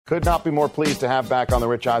Could not be more pleased to have back on the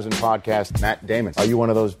Rich Eisen podcast, Matt Damon. Are you one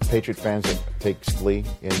of those Patriot fans that takes glee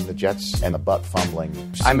in the Jets and the butt fumbling?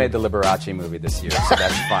 I made the Liberace movie this year, so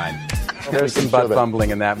that's fine. There's some butt fumbling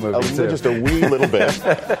in that movie, too. Just a wee little bit.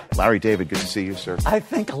 Larry David, good to see you, sir. I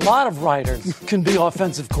think a lot of writers can be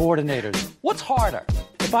offensive coordinators. What's harder?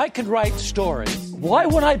 If I could write stories, why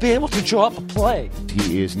wouldn't I be able to draw up a play?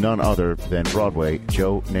 He is none other than Broadway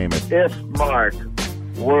Joe Namath. If Mark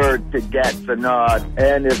were to get the nod,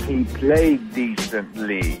 and if he played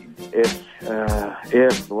decently,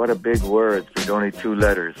 if, what a big word for only two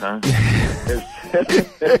letters, huh?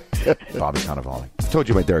 Bobby Cannavale. I told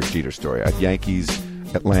you my Derek Jeter story at Yankees,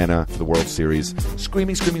 Atlanta for the World Series.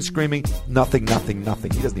 Screaming. Nothing.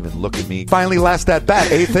 He doesn't even look at me. Finally, last at bat,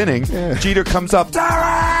 8th inning. Jeter comes up.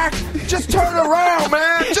 Derek! Just turn around,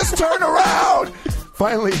 man! Just turn around!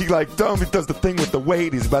 Finally, he does the thing with the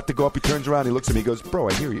weight. He's about to go up. He turns around. He looks at me. He goes, bro,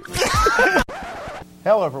 I hear you.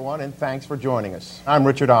 Hello, everyone, and thanks for joining us. I'm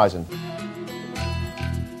Richard Eisen.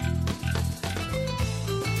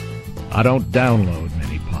 I don't download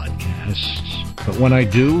many podcasts, but when I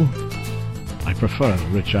do, I prefer the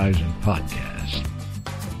Rich Eisen podcast.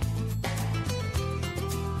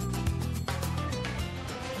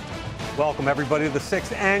 Welcome, everybody, to the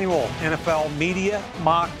 6th annual NFL Media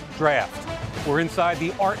Mock Draft. We're inside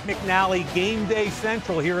the Art McNally Game Day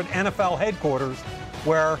Central here at NFL headquarters,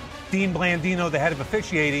 where Dean Blandino, the head of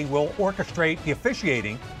officiating, will orchestrate the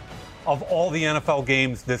officiating of all the NFL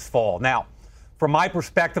games this fall. Now, from my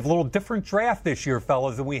perspective, a little different draft this year,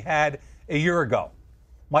 fellas, than we had a year ago.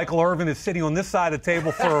 Michael Irvin is sitting on this side of the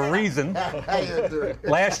table for a reason.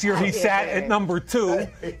 Last year he sat at number 2.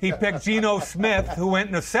 He picked Geno Smith, who went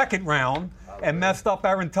in the second round, and messed up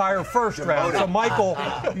our entire first round. So, Michael,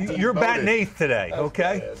 you're batting 8th today,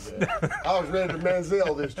 okay? I was ready to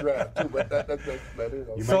Manziel this draft, too, but that's better.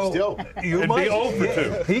 You might still. You might. Be 0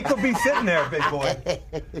 for 2. He could be sitting there, big boy.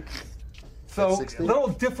 So, a little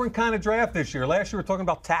different kind of draft this year. Last year we were talking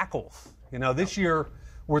about tackles. This year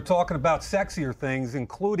we're talking about sexier things,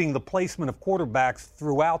 including the placement of quarterbacks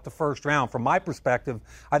throughout the first round. From my perspective,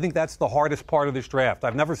 I think that's the hardest part of this draft.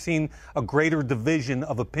 I've never seen a greater division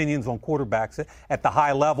of opinions on quarterbacks at the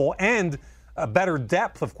high level and a better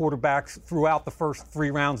depth of quarterbacks throughout the first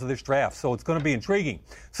 3 rounds of this draft. So it's going to be intriguing.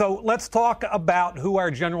 So let's talk about who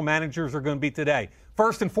our general managers are going to be today.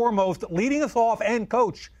 First and foremost, leading us off and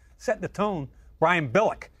coach, setting the tone, Brian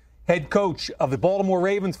Billick, head coach of the Baltimore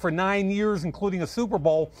Ravens for 9 years, including a Super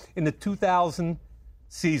Bowl in the 2000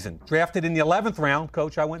 season. Drafted in the 11th round.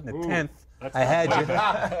 Coach, I went in the 10th. I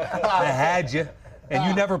had you. And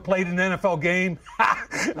you never played an NFL game?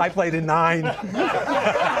 I played in 9.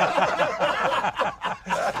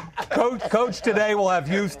 Coach today will have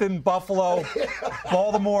Houston, Buffalo,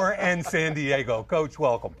 Baltimore, and San Diego. Coach,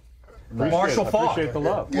 welcome. Marshall Faulk. Appreciate the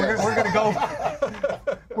love. We're going to go.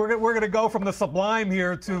 We're going to go from the sublime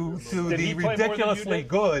here to the ridiculously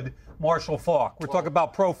good Marshall Faulk. We're talking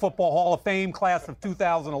about Pro Football Hall of Fame class of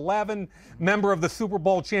 2011, member of the Super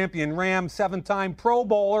Bowl champion Rams, 7-time Pro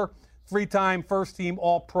Bowler, 3-time first-team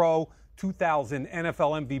All-Pro, 2000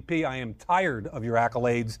 NFL MVP. I am tired of your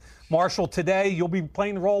accolades. Marshall, today you'll be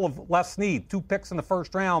playing the role of Les Snead, 2 picks in the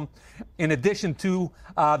first round, in addition to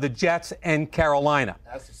the Jets and Carolina.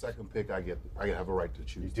 That's the second pick I get. I have a right to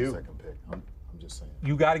choose the second pick. I'm just saying.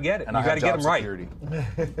 You got to get it. And you got to get them right.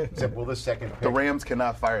 Except, will the second pick, The Rams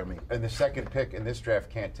cannot fire me. and the second pick in this draft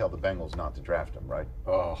can't tell the Bengals not to draft him, right?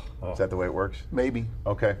 Is that the way it works? Maybe.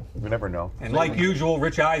 Okay. We never know. And like usual,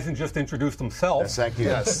 Rich Eisen just introduced himself. Yes, thank you.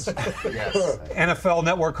 Yes. NFL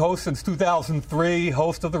Network host since 2003,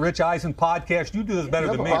 host of the Rich Eisen podcast. You do this better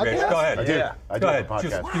than me, Rich. Go ahead. I do. I do Go have ahead. a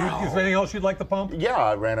podcast. Is there anything else you'd like to pump? Yeah,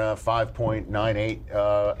 I ran a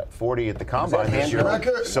 5.98 40 at the combine this year.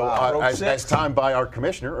 record? So Wow. as timed by our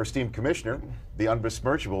commissioner, our esteemed commissioner, the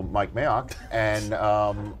unbesmirchable Mike Mayock, and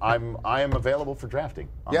I am available for drafting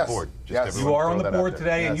on the board. You are on the board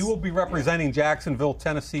today, and Yes. you will be representing Jacksonville,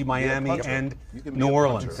 Tennessee, Miami, and You can be New a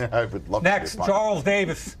Orleans. I would love Next, to be a punter. Charles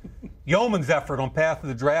Davis, yeoman's effort on Path to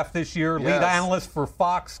the Draft this year, lead analyst for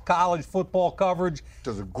Fox College football coverage.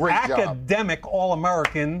 Does a great job. Academic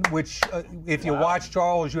All-American, which if you watch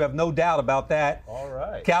Charles, you have no doubt about that. All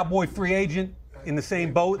right. Cowboy free agent in the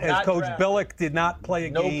same boat as Not Coach drafted. Billick, did not play a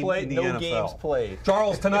game in the no NFL. games played.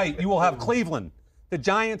 Charles, tonight you will have Cleveland, the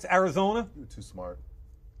Giants, Arizona, You're too smart.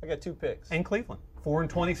 I got 2 picks. and Cleveland,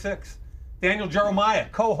 4-26. Daniel Jeremiah,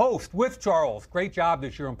 co-host with Charles. Great job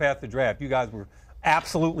this year on Path to Draft. You guys were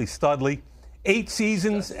absolutely studly. 8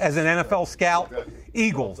 seasons as an NFL scout,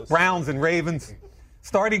 Eagles, Browns, and Ravens.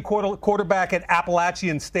 Starting quarterback at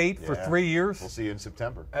Appalachian State for 3 years. We'll see you in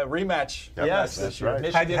September. Rematch. Yes, that's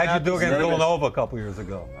right. How'd you do against Villanova a couple years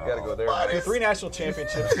ago? Got to go there. 3 national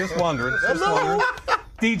championships. Just wondering.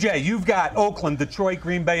 DJ, you've got Oakland, Detroit,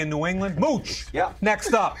 Green Bay, and New England. Mooch. Yeah.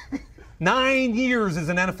 Next up, 9 years as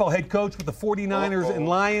an NFL head coach with the 49ers and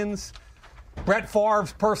Lions. Brett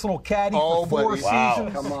Favre's personal caddy for 4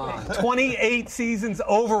 seasons. Come on. 28 seasons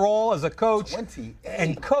overall as a coach. 28.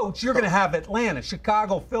 And coach, you're going to have Atlanta,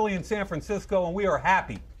 Chicago, Philly, and San Francisco, and we are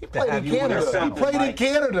happy to have you in our He center. played in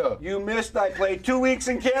Canada. You missed. I played 2 weeks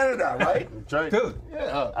in Canada, right? That's right. Dude,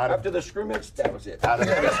 After the scrimmage, that was it. Out of,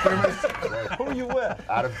 Who are you with?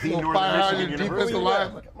 out of the Northern 500 Michigan defensive University.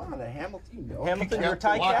 lineman. Come on, the Hamilton. Hamilton, you're a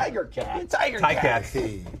Tiger Cat. Tiger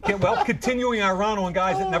Ticats. Well, continuing our run on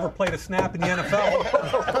guys that never played a snap in the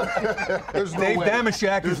NFL. There's no Dave way.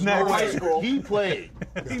 Damashek is next. He played.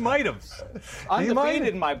 He might have.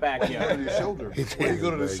 Undefeated in my backyard. His shoulder. Where you go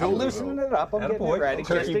to the I'm shoulder? loosening it up. I'm getting Attaboy. it ready.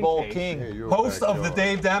 Turkey just in Bowl case. king. Host of the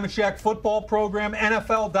Dave Damashek football program,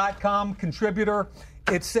 NFL.com contributor.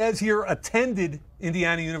 It says here attended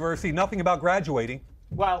Indiana University. Nothing about graduating.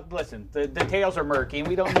 Well, listen, the details are murky, and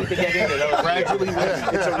we don't need to get into those. Gradually waiting.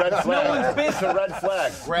 It's a red flag. business. It's a red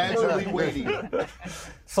flag. Gradually waiting.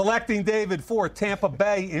 Selecting David for Tampa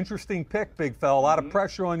Bay. Interesting pick, big fella. A lot of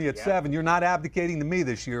pressure on you at 7. You're not abdicating to me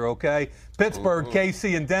this year, okay? Pittsburgh,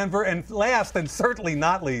 KC, and Denver. And last, and certainly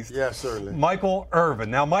not least, Yes, certainly. Michael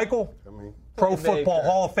Irvin. Now, Michael, Pro Football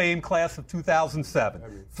Hall of Fame class of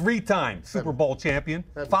 2007. 3-time Super Bowl champion,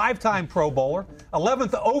 5-time Pro Bowler,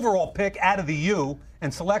 11th overall pick out of the U,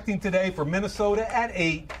 and selecting today for Minnesota at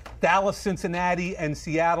 8, Dallas, Cincinnati, and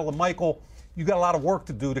Seattle. And Michael, you got a lot of work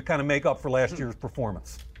to do to kind of make up for last year's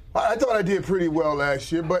performance. I thought I did pretty well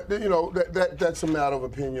last year, but you know that's a matter of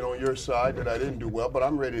opinion on your side that I didn't do well. But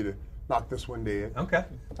I'm ready to knock this one dead. Okay.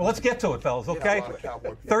 Well, let's get to it, fellas, okay? a lot of Cowboy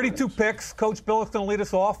people 32 picks. Coach Billick's going to lead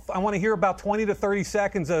us off. I want to hear about 20 to 30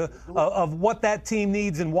 seconds of what that team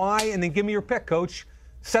needs and why, and then give me your pick, Coach.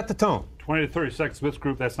 Set the tone. 20 to 30 seconds with this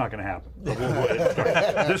group, that's not going to happen.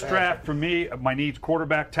 But this draft, for me, my needs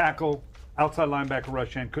quarterback, tackle, outside linebacker,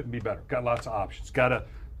 rush end, couldn't be better. Got lots of options. Got to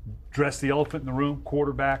dress the elephant in the room,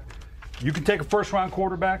 quarterback. You can take a first-round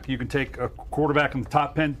quarterback. You can take a quarterback in the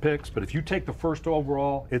top 10 picks. But if you take the first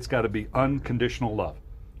overall, it's got to be unconditional love.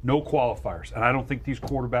 No qualifiers. And I don't think these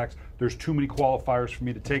quarterbacks, there's too many qualifiers for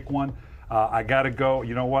me to take one. I got to go,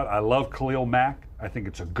 you know what? I love Khalil Mack. I think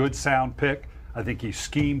it's a good, sound pick. I think he's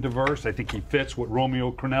scheme diverse. I think he fits what Romeo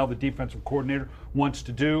Crennel, the defensive coordinator, wants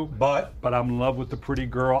to do. But I'm in love with the pretty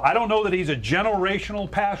girl. I don't know that he's a generational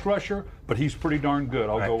pass rusher, but he's pretty darn good.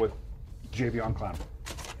 I'll go with Javion Clowney.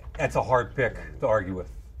 That's a hard pick to argue with,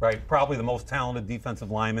 right? Probably the most talented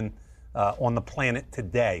defensive lineman on the planet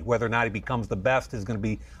today. Whether or not he becomes the best is going to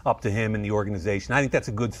be up to him and the organization. I think that's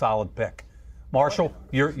a good, solid pick. Marshall,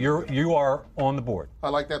 you are on the board. I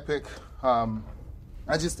like that pick.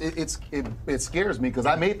 It scares me because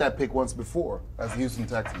I made that pick once before as the Houston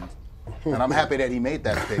Texans, and I'm happy that he made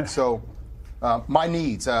that pick. So my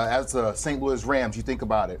needs as the St. Louis Rams, you think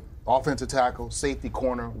about it: offensive tackle, safety,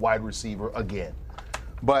 corner, wide receiver again.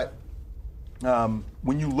 But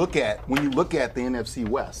when you look at the NFC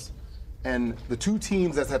West and the two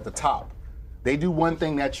teams that's at the top, they do one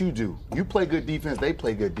thing that you do. You play good defense, they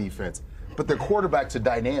play good defense. But their quarterbacks are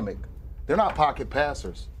dynamic. They're not pocket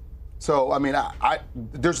passers. So I mean,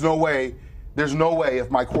 there's no way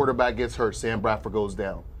if my quarterback gets hurt, Sam Bradford goes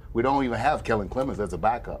down. We don't even have Kellen Clemens as a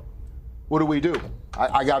backup. What do?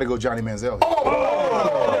 I got to go Johnny Manziel.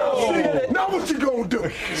 See, now what you gonna do?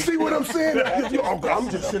 See what I'm saying? I'm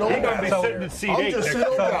just sitting on down. Sitting in seat I'm 8 just next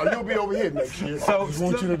sitting year. on down. You'll be over here next year. So I just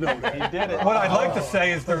want you to know that. He did it. What I'd like to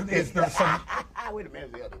say is there's some. Wait a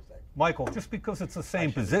minute, the other thing. Michael, just because it's the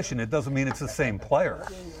same position, it doesn't mean it's the same player.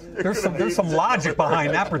 There's some logic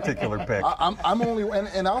behind that particular pick. I'm only,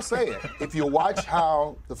 and I'll say it. If you watch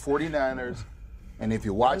how the 49ers and if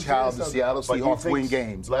you watch how the Seattle But you Seahawks think win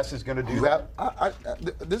games, Les is going to do you that?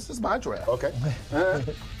 this is my draft. Okay.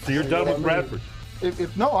 So you're done with Bradford?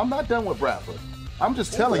 No, I'm not done with Bradford. I'm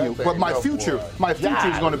just telling you. But my future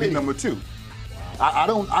is going to be number 2. I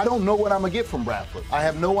don't know what I'm gonna get from Bradford. I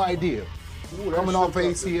have no idea. Coming off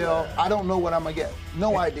ACL, I don't know what I'm gonna get.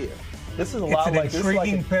 No idea. This is a It's lot an like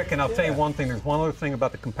intriguing pick, and I'll tell you one thing. There's one other thing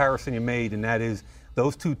about the comparison you made, and that is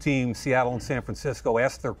those two teams, Seattle and San Francisco,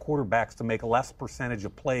 asked their quarterbacks to make a less percentage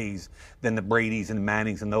of plays than the Bradys and the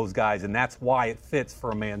Mannings and those guys, and that's why it fits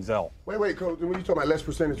for a Manziel. Wait, Coach. When you talking about less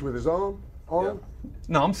percentage with his arm?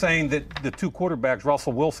 No, I'm saying that the two quarterbacks,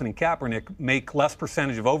 Russell Wilson and Kaepernick, make less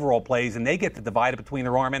percentage of overall plays, and they get to divide it between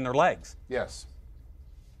their arm and their legs. Yes.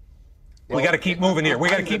 We got to keep moving here. We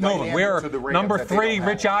got to keep moving. We're number 3,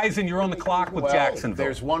 Rich Eisen. You're on the clock with Jacksonville.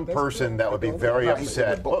 There's one person that would be very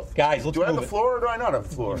upset. Guys, let's do I have move the floor or do I not have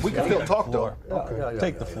the floor? We can still talk, though.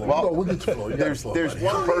 Take the floor. Well, we'll get the floor. There's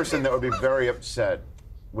one person that would be very upset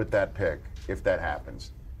with that pick if that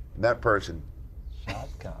happens. And that person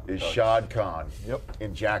is Shad Khan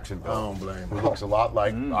in Jacksonville. I don't blame him. Who looks a lot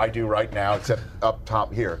like I do right now, except up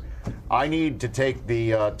top here. I need to take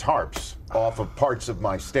the tarps off of parts of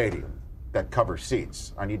my stadium that cover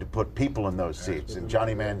seats. I need to put people in those seats, and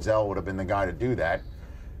Johnny Manziel would have been the guy to do that.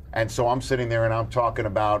 And so I'm sitting there and I'm talking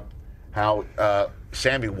about how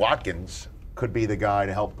Sammy Watkins could be the guy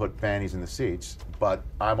to help put fannies in the seats, but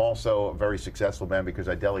I'm also a very successful man because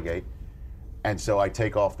I delegate. And so I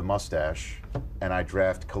take off the mustache and I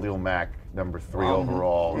draft Khalil Mack, number 3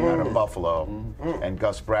 overall, out of Buffalo. And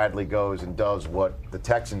Gus Bradley goes and does what the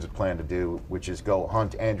Texans plan to do, which is go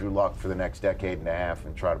hunt Andrew Luck for the next decade and a half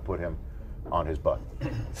and try to put him on his butt.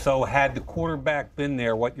 So had the quarterback been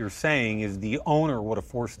there, what you're saying is the owner would have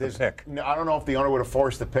forced the pick. No, I don't know if the owner would have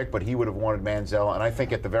forced the pick, but he would have wanted Manziel. And I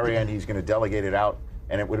think at the very end he's going to delegate it out.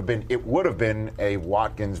 And it would have been a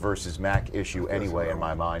Watkins versus Mack issue anyway in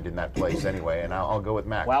my mind in that place anyway, and I'll go with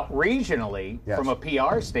Mack. Well, regionally, from a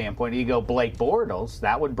PR standpoint, you go Blake Bortles.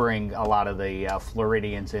 That would bring a lot of the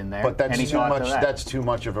Floridians in there. But that's Any too thoughts much. on that? That's too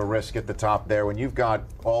much of a risk at the top there. When you've got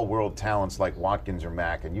all-world talents like Watkins or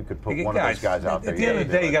Mack, and you could put one of those guys out there. At the end of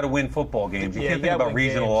the day, you got to win football games. You can't think about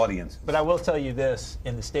regional audience. But I will tell you this: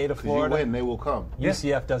 in the state of Florida, you win, they will come.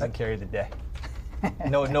 UCF doesn't carry the day.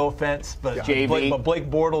 No offense, but JV. Blake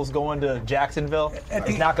Bortles going to Jacksonville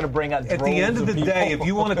is not going to bring out droves At the end of the people. day, if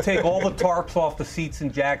you want to take all the tarps off the seats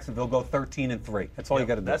in Jacksonville, go 13-3. That's all you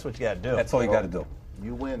got to do. That's what you got to do. That's all you got to do.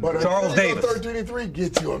 You win. But Charles Davis. 13-3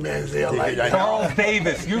 gets you a Manziel like that. Charles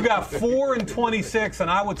Davis, you got 4-26, and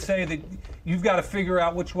I would say that you've got to figure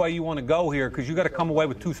out which way you want to go here because you got to come away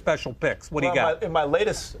with 2 special picks. What do you got? In my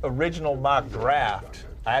latest original mock draft,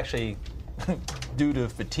 I actually, due to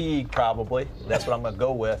fatigue probably, that's what I'm going to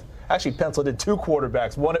go with. I actually penciled in 2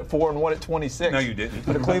 quarterbacks, one at 4 and one at 26. No, you didn't.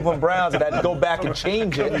 For the Cleveland Browns, and I had to go back and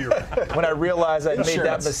change it when I realized I made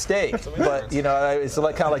that mistake. But, you know, it's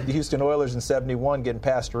like kind of like the Houston Oilers in '71 getting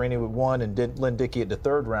Pastorini with 1 and Lynn Dickey at the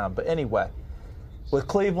 3rd round. But anyway, with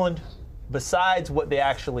Cleveland, besides what they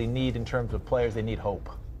actually need in terms of players, they need hope.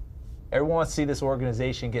 Everyone wants to see this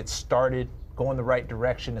organization get started, go in the right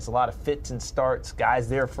direction. There's a lot of fits and starts. Guys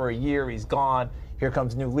there for a year, he's gone. Here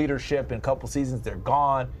comes new leadership. In a couple seasons, they're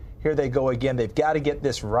gone. Here they go again. They've got to get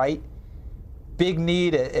this right. Big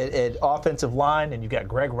need at offensive line, and you got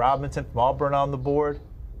Greg Robinson from Auburn on the board.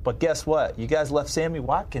 But guess what? You guys left Sammy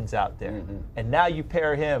Watkins out there. And now you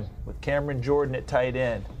pair him with Cameron Jordan at tight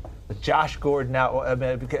end, with Josh Gordon out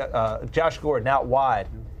wide,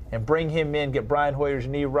 and bring him in, get Brian Hoyer's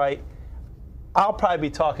knee right. I'll probably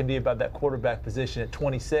be talking to you about that quarterback position at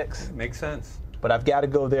 26. Makes sense. But I've got to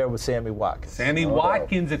go there with Sammy Watkins. Sammy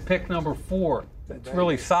Watkins at pick number 4. That's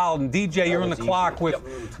really solid. And DJ, you're on the clock with,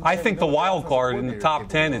 I think the wild card in the top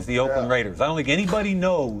 10 is the Oakland Raiders. I don't think anybody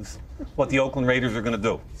knows what the Oakland Raiders are going to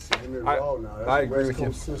do. I agree with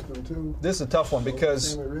you. This is a tough one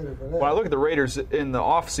because when I look at the Raiders in the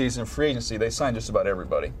offseason free agency, they signed just about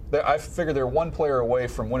everybody. I figure they're one player away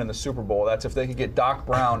from winning the Super Bowl. That's if they could get Doc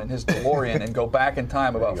Brown in his DeLorean and go back in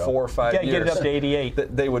time about 4 or 5 years. Get it up to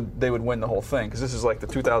 88. They would win the whole thing because this is like the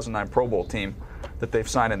 2009 Pro Bowl team that they've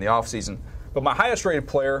signed in the offseason. But my highest rated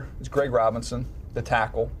player is Greg Robinson, the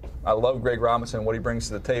tackle. I love Greg Robinson and what he brings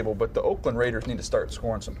to the table, but the Oakland Raiders need to start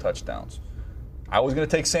scoring some touchdowns. I was going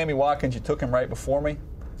to take Sammy Watkins. You took him right before me.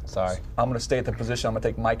 Sorry. I'm going to stay at the position. I'm going to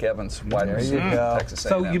take Mike Evans, wide receiver, Texas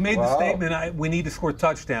A&M. So you made the statement, we need to score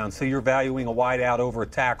touchdowns, so you're valuing a wide out over a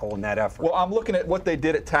tackle in that effort. Well, I'm looking at what they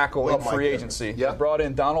did at tackle in free agency. They brought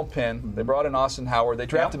in Donald Penn. They brought in Austin Howard. They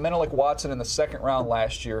drafted Menelik Watson in the 2nd round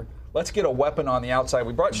last year. Let's get a weapon on the outside.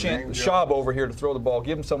 We brought Schaub over here to throw the ball.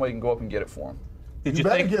 Give him somebody who can go up and get it for him. You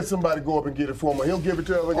better get somebody to go up and get it for him, or he'll give it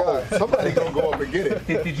to other guys. Somebody gonna go up and get it.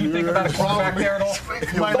 Did you think about a quarterback there at all?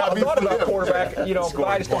 You might not have thought about quarterback, but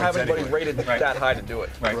I just don't have anybody rated that high to do it.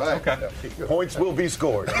 Right. Okay. Points will be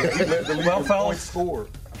scored. Well, fellas,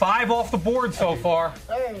 5 off the board so far.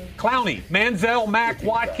 Clowney, Manziel, Mack,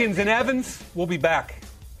 Watkins, and Evans. We'll be back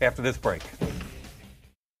after this break.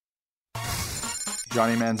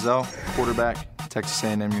 Johnny Manziel, quarterback, Texas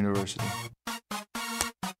A&M University.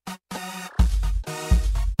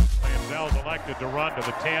 Manziel's elected to run to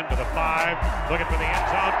the 10, to the 5, looking for the end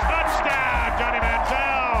zone. Touchdown, Johnny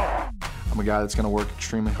Manziel! I'm a guy that's going to work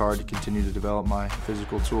extremely hard to continue to develop my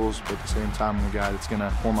physical tools, but at the same time, I'm a guy that's going to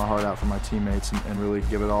pour my heart out for my teammates and really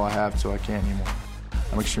give it all I have till I can't anymore.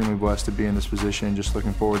 I'm extremely blessed to be in this position and just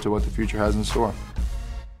looking forward to what the future has in store.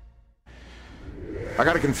 I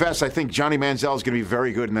got to confess, I think Johnny Manziel is going to be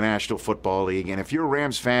very good in the National Football League. And if you're a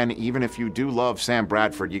Rams fan, even if you do love Sam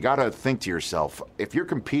Bradford, you got to think to yourself, if you're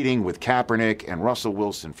competing with Kaepernick and Russell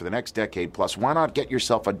Wilson for the next decade plus, why not get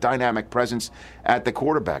yourself a dynamic presence at the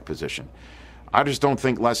quarterback position? I just don't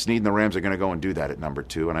think Les Snead and the Rams are going to go and do that at number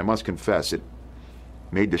 2. And I must confess, it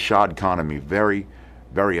made the Shad Khan very,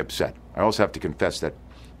 very upset. I also have to confess that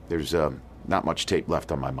there's not much tape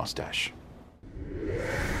left on my mustache.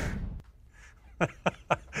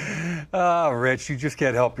 Rich, you just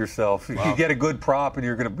can't help yourself. If you get a good prop, and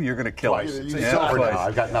you're gonna kill it. It's over now.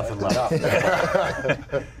 I've got nothing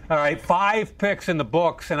left. All right, 5 picks in the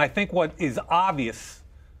books, and I think what is obvious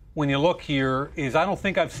when you look here is I don't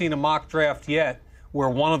think I've seen a mock draft yet where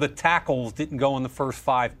one of the tackles didn't go in the first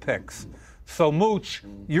 5 picks. So Mooch,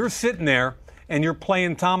 you're sitting there and you're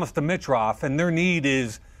playing Thomas Dimitroff, and their need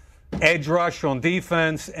is edge rush on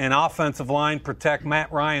defense and offensive line protect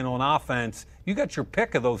Matt Ryan on offense. You got your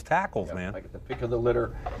pick of those tackles, man. I got the pick of the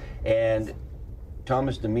litter. And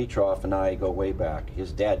Thomas Dimitroff and I go way back.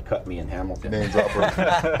 His dad cut me in Hamilton. Name dropper.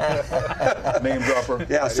 Name dropper.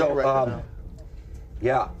 Yeah, so,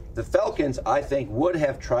 the Falcons, I think, would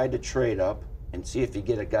have tried to trade up and see if you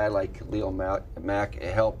get a guy like Khalil Mack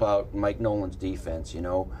help out Mike Nolan's defense,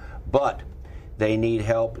 But they need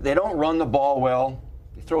help. They don't run the ball well.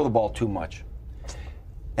 They throw the ball too much.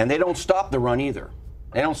 And they don't stop the run either.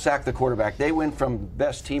 They don't sack the quarterback. They went from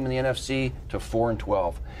best team in the NFC to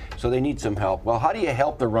 4-12. So they need some help. Well, how do you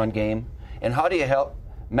help the run game? And how do you help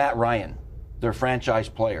Matt Ryan, their franchise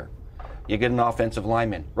player? You get an offensive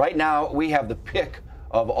lineman. Right now, we have the pick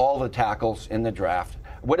of all the tackles in the draft.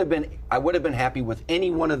 I would have been happy with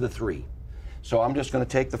any one of the 3. So I'm just going to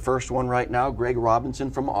take the first one right now, Greg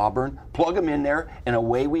Robinson from Auburn, plug him in there, and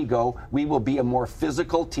away we go. We will be a more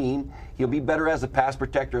physical team. He'll be better as a pass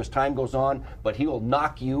protector as time goes on, but he will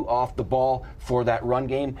knock you off the ball for that run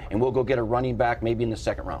game, and we'll go get a running back maybe in the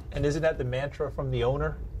 2nd round. And isn't that the mantra from the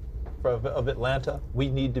owner of Atlanta? We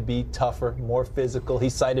need to be tougher, more physical. He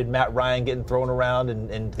cited Matt Ryan getting thrown around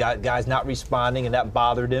and guys not responding, and that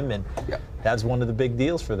bothered him, and that's one of the big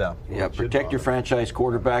deals for them. Yeah, protect your franchise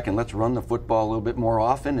quarterback, and let's run the football a little bit more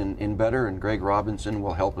often and better, and Greg Robinson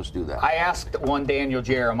will help us do that. I asked one Daniel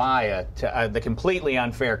Jeremiah the completely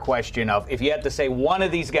unfair question of if you had to say one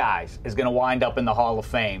of these guys is going to wind up in the Hall of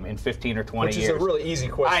Fame in 15 or 20 years. Which is a really easy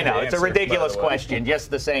question I know, to it's answer, a ridiculous by the way. question. Just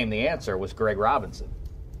the same, the answer was Greg Robinson.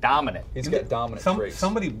 Dominant. He's got dominant traits.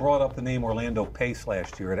 Somebody brought up the name Orlando Pace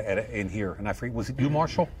last year in here, and I forget, was it you,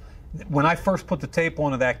 Marshall? When I first put the tape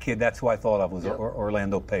onto that kid, that's who I thought of was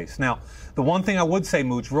Orlando Pace. Now, the one thing I would say,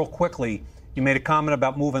 Mooch, real quickly, you made a comment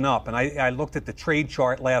about moving up, and I looked at the trade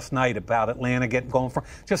chart last night about Atlanta going from,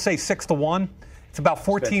 just say 6-1. It's about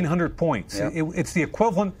 1,400 points. Yep. It's the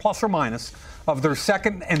equivalent, plus or minus, of their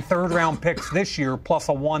 2nd and 3rd round picks this year, plus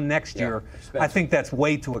a 1 next year. Expensive. I think that's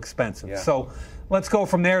way too expensive. Yeah. So let's go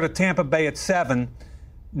from there to Tampa Bay at 7.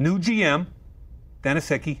 New GM, Dennis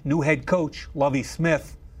Hickey. New head coach, Lovie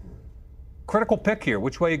Smith. Critical pick here.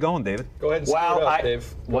 Which way are you going, David? Go ahead and screw it up,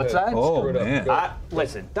 Dave. What's that? Oh, Screw it up. man. Go.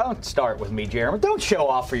 Listen, don't start with me, Jeremy. Don't show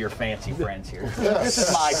off for your fancy friends here. This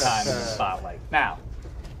is my time in the spotlight. Now,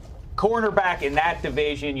 cornerback in that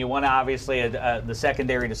division, you want obviously the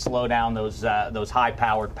secondary to slow down those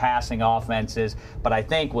high-powered passing offenses. But I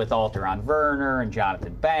think with Alteron Werner and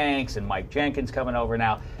Jonathan Banks and Mike Jenkins coming over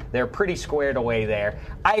now, they're pretty squared away there.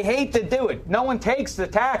 I hate to do it. No one takes the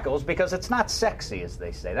tackles because it's not sexy, as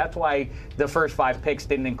they say. That's why the first 5 picks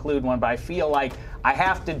didn't include one. But I feel like I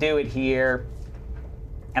have to do it here.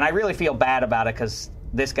 And I really feel bad about it because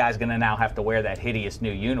this guy's going to now have to wear that hideous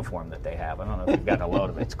new uniform that they have. I don't know if you've gotten a load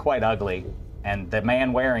of it. It's quite ugly. And the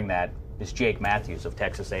man wearing that is Jake Matthews of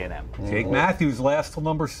Texas A&M. Jake Matthews, last till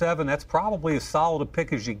number 7. That's probably as solid a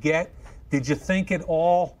pick as you get. Did you think at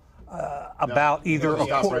all about either a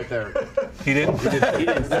right there. He didn't?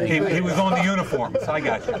 He was on the uniform. So I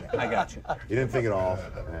got you. You didn't think at all.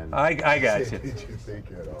 I got you. Did you think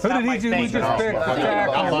at all? Who did he do? We just picked.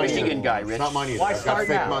 I'm a Michigan guy, Rich. It's not mine either. Why I've got a start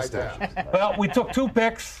fake now? mustache. Well, we took 2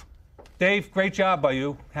 picks. Dave, great job by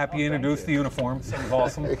you. Happy you introduced the uniforms. That was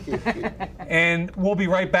awesome. And we'll be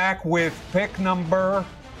right back with pick number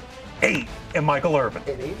 8 and Michael Irvin.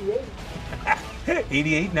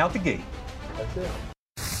 88 and out the gate. That's it.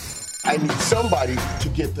 I need somebody to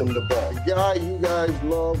get them the ball. The guy you guys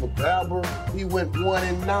love, a grabber, he went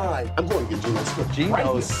 1-9. I'm going to get Geno Smith.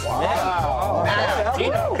 Geno Smith. Wow.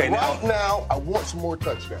 Okay, right now, I want some more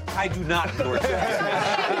touchdowns. I do not endorse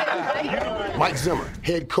that. Mike Zimmer,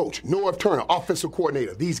 head coach. Norv Turner, offensive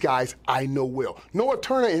coordinator. These guys I know well. Norv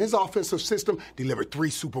Turner and his offensive system delivered 3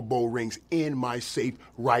 Super Bowl rings in my safe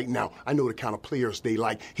right now. I know the kind of players they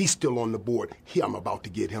like. He's still on the board. I'm about to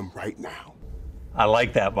get him right now. I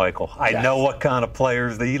like that, Michael. I know what kind of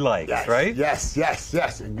players that he likes, right? Yes.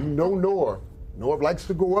 And you know Norv. Norv likes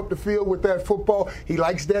to go up the field with that football. He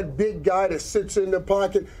likes that big guy that sits in the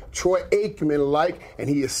pocket, Troy Aikman-like, and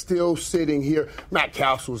he is still sitting here. Matt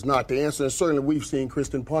Castle's not the answer, and certainly we've seen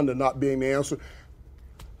Kristen Ponder not being the answer.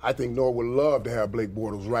 I think Norv would love to have Blake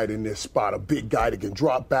Bortles right in this spot, a big guy that can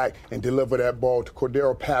drop back and deliver that ball to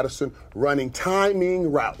Cordero Patterson, running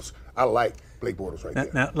timing routes. I like Blake Bortles right there.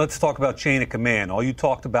 Now, let's talk about chain of command. All you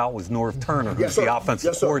talked about was Norv Turner, who's the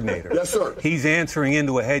offensive coordinator. Yes, sir. He's answering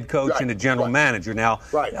into a head coach and a general manager. Now,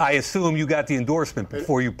 I assume you got the endorsement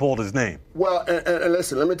before you pulled his name. Well, and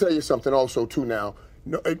listen, let me tell you something also, too, now.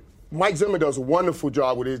 Mike Zimmer does a wonderful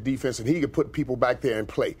job with his defense, and he can put people back there and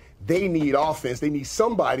play. They need offense. They need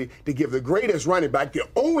somebody to give the greatest running back, the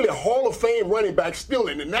only Hall of Fame running back still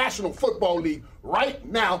in the National Football League right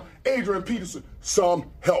now, Adrian Peterson, some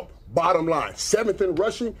help. Bottom line, 7th in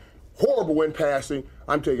rushing, horrible in passing.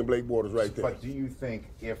 I'm taking Blake Bortles right there. But do you think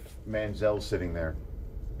if Manziel's sitting there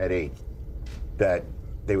at 8, that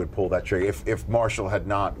they would pull that trigger? If Marshall had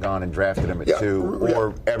not gone and drafted him at 2,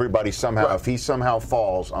 or everybody somehow, if he somehow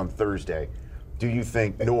falls on Thursday, do you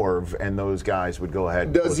think Norv and those guys would go ahead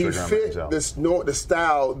and does he fit the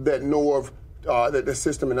style that Norv, that the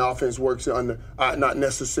system and offense works under? Not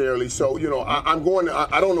necessarily. So, I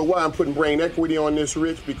don't know why I'm putting brain equity on this,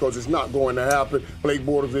 Rich, because it's not going to happen. Blake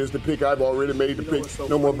Bortles is the pick. I've already made the pick.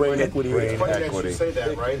 No more brain equity. It's funny that you say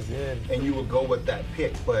that, right? And you would go with that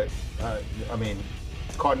pick, but,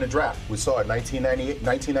 caught in the draft. We saw it 1998,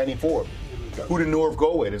 1994. Who did Norv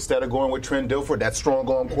go with? Instead of going with Trent Dilfer, that strong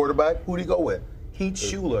arm quarterback, who did he go with? Heath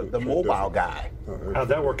Schuler, the mobile guy. How'd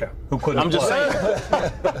that work out? Who couldn't I'm just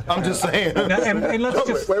saying. I'm just saying. And let's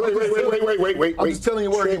just wait. I'm just telling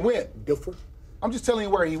you where he went. Dilfer? I'm just telling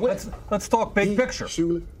you where he went. Let's talk big picture.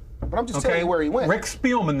 Schuler? But I'm just telling you where he went. Rick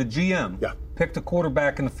Spielman, the GM, picked a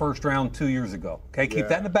quarterback in the first round 2 years ago. Okay, keep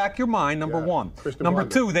that in the back of your mind, number one. Number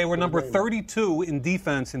two, they were number 32 in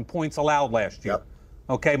defense in points allowed last year.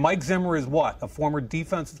 Okay, Mike Zimmer is what? A former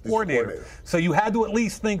defensive coordinator. So you had to at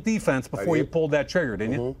least think defense before you pulled that trigger,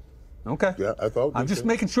 didn't you? Okay. Yeah, I thought. I'm just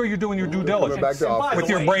making sure you're doing your due diligence with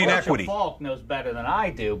your brain equity. Falk knows better than I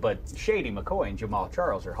do, but Shady McCoy and Jamal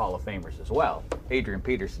Charles are Hall of Famers as well. Adrian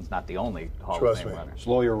Peterson's not the only Hall of Fame runner.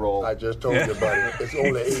 Slow your roll. I just told you, buddy. It's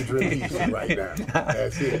only Adrian Peterson right now.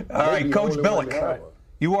 That's it. All right, Coach Billick,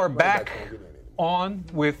 you are back on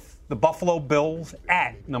with the Buffalo Bills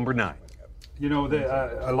at number 9.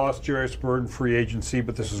 I lost Jarius Byrd in free agency,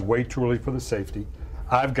 but this is way too early for the safety.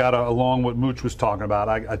 I've got to, along what Mooch was talking about,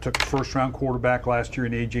 I took a first-round quarterback last year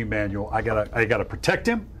in A.J. Manuel. I got to protect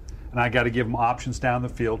him, and I got to give him options down the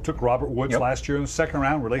field. Took Robert Woods last year in the second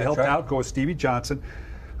round, really helped out. Go with Stevie Johnson.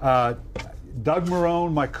 Doug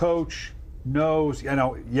Marrone, my coach, knows, you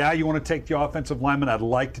want to take the offensive lineman. I'd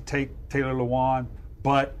like to take Taylor Lewan,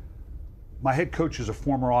 but my head coach is a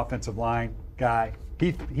former offensive line guy.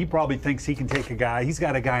 He probably thinks he can take a guy. He's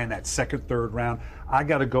got a guy in that second, third round. I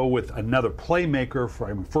got to go with another playmaker for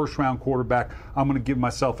a first-round quarterback. I'm going to give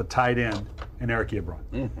myself a tight end in Eric Ebron.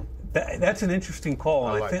 Mm-hmm. That's an interesting call.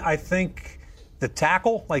 I think the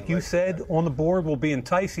tackle, like you said, on the board will be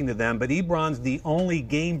enticing to them, but Ebron's the only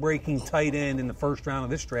game-breaking tight end in the first round of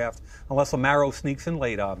this draft, unless Amaro sneaks in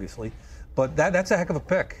late, obviously. But that's a heck of a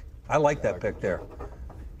pick. I like that pick there.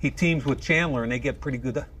 He teams with Chandler, and they get pretty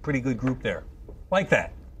good group there. Like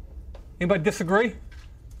that. Anybody disagree?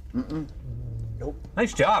 Nope.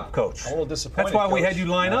 Nice job, Coach. I'm a little disappointed. That's why we Coach. had you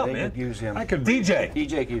line up, man. Could use him. DJ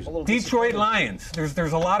could use him. Detroit Lions.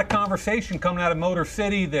 There's a lot of conversation coming out of Motor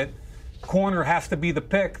City that corner has to be the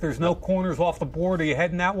pick. There's no corners off the board. Are you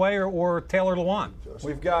heading that way or Taylor Lewan?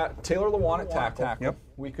 We've got Taylor Lewan at tackle. Yep.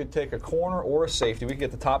 We could take a corner or a safety. We could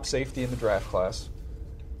get the top safety in the draft class.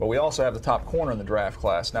 But we also have the top corner in the draft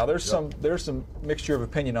class. Now there's some mixture of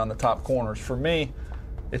opinion on the top corners. For me,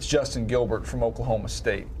 it's Justin Gilbert from Oklahoma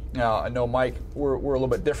State. Now I know Mike, we're a little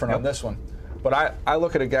bit different on this one, but I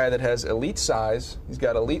look at a guy that has elite size. He's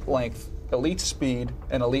got elite length, elite speed,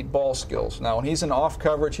 and elite ball skills. Now when he's in off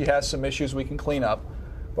coverage, he has some issues we can clean up.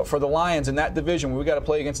 But for the Lions in that division, when we got to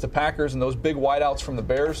play against the Packers and those big wideouts from the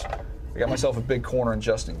Bears, I got myself a big corner in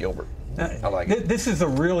Justin Gilbert. I like it. This is a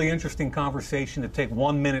really interesting conversation to take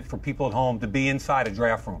 1 minute for people at home to be inside a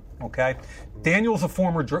draft room, okay? Daniel's a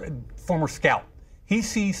former scout. He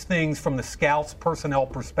sees things from the scout's personnel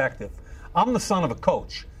perspective. I'm the son of a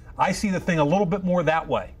coach. I see the thing a little bit more that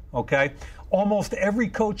way, okay? almost every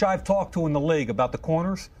coach I've talked to in the league about the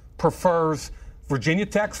corners prefers Virginia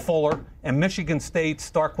Tech's Fuller and Michigan State's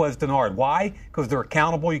Starquez Denard. Why? Because they're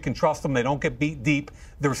accountable. You can trust them. They don't get beat deep.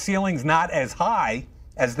 Their ceiling's not as high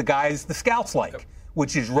as the guys the scouts like,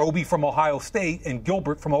 which is Roby from Ohio State and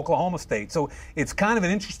Gilbert from Oklahoma State. So it's kind of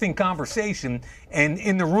an interesting conversation. And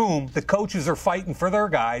in the room, the coaches are fighting for their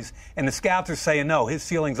guys, and the scouts are saying, no, his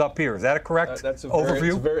ceiling's up here. Is that a correct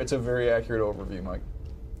overview? It's a very accurate overview, Mike.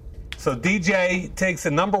 So DJ takes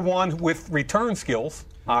the number one with return skills,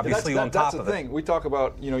 obviously on top of it. That's the thing. We talk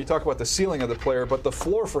about, you talk about the ceiling of the player, but the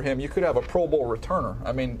floor for him, you could have a Pro Bowl returner.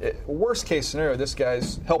 I mean, worst case scenario, this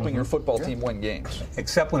guy's helping your football team win games.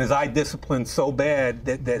 Except when his eye discipline's so bad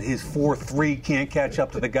that his 4.3 can't catch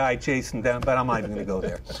up to the guy chasing down. But I'm not even going to go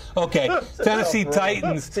there. Okay, Tennessee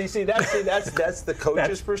Titans. See, that's the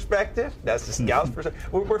coach's perspective. That's the scout's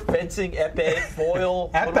perspective. We're fencing epee, foil.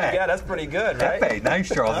 Epee. Oh my God, that's pretty good, right? Epee, nice,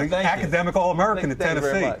 Charles. Academic All-American at Tennessee.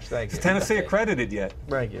 Thank you very much. Thank you. Is Tennessee accredited yet?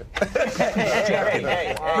 Thank you.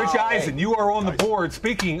 Rich Eisen, you are on the board.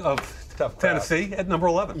 Speaking of Tennessee at number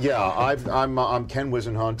 11. Yeah, I'm Ken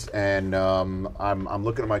Wisenhunt, and I'm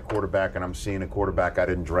looking at my quarterback, and I'm seeing a quarterback I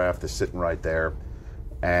didn't draft that's sitting right there.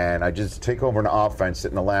 And I just take over an offense that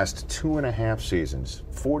in the last 2.5 seasons,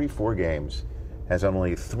 44 games, has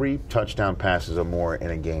only 3 touchdown passes or more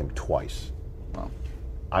in a game twice. Wow.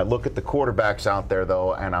 I look at the quarterbacks out there,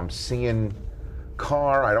 though, and I'm seeing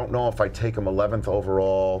Carr. I don't know if I take him 11th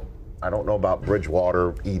overall. I don't know about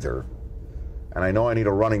Bridgewater either. And I know I need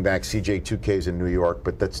a running back. CJ 2K's in New York,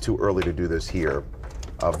 but that's too early to do this here.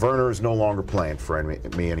 Werner is no longer playing for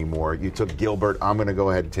me anymore. You took Gilbert. I'm going to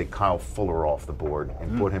go ahead and take Kyle Fuller off the board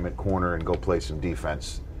and put him at corner and go play some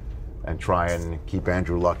defense and try and keep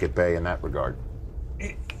Andrew Luck at bay in that regard.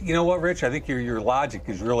 You know what, Rich? I think your logic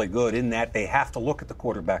is really good in that they have to look at the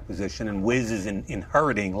quarterback position, and Wiz is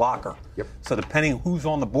inheriting Locker. Yep. So depending who's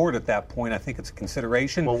on the board at that point, I think it's a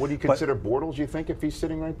consideration. Well, would you consider Bortles, you think, if he's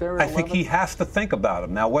sitting right there at I think 11? he has to think about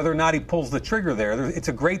him. Now, whether or not he pulls the trigger there, it's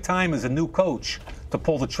a great time as a new coach to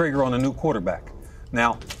pull the trigger on a new quarterback.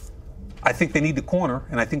 Now, I think they need the corner,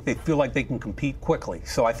 and I think they feel like they can compete quickly.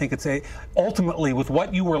 So I think ultimately, with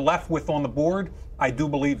what you were left with on the board, I do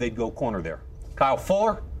believe they'd go corner there. Kyle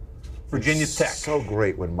Fuller, Virginia Tech. It's so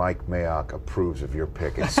great when Mike Mayock approves of your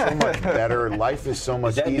pick. It's so much better. Life is so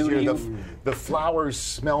much easier. The flowers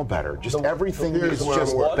smell better. Just everything is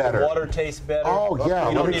just better. The water tastes better. Oh, yeah.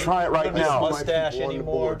 Let me try it right now. Mustache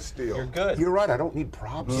anymore. You're good. You're right. I don't need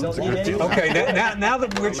props. You don't need anything. Okay, now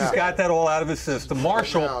that Rich has got that all out of his system,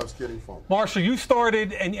 Marshall, you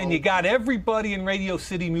started and you got everybody in Radio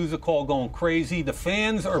City Music Hall going crazy. The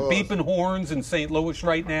fans are beeping horns in St. Louis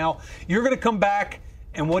right now. You're going to come back.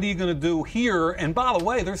 And what are you going to do here? And by the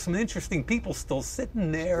way, there's some interesting people still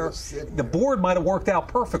sitting there. The board might have worked out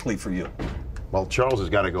perfectly for you. Well, Charles has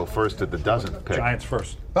got to go first at the dozenth pick. Giants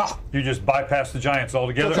first. You just bypass the Giants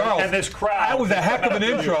altogether. Charles, and this crowd. That was a heck of an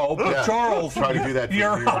intro, but Charles. Try to do that.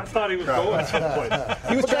 I thought he was going at some point.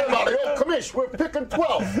 He was talking about, Commish, we're picking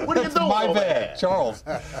 12. What are you doing? My bad. Charles.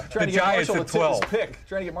 Trying to get Giants Marshall at 12.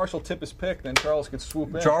 Trying to get Marshall to tip his pick, then Charles could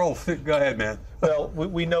swoop in. Charles, go ahead, man. Well,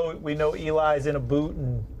 we know Eli's in a boot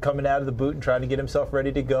and coming out of the boot and trying to get himself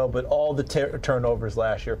ready to go, but all the turnovers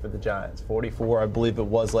last year for the Giants. 44, I believe it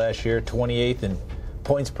was last year, 28th in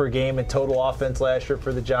points per game in total offense last year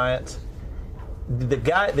for the Giants.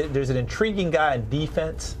 There's an intriguing guy in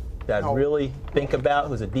defense that I really think about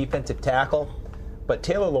who's a defensive tackle, but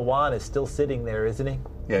Taylor Lewan is still sitting there, isn't he?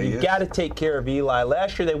 Yeah, You've got to take care of Eli.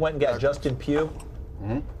 Last year they went and got Justin Pugh.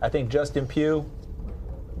 Mm-hmm. I think Justin Pugh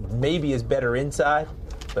maybe is better inside,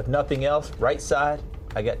 but nothing else. Right side,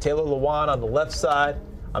 I got Taylor Lewan on the left side.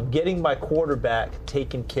 I'm getting my quarterback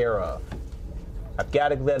taken care of. I've got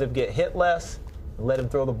to let him get hit less and let him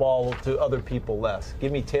throw the ball to other people less.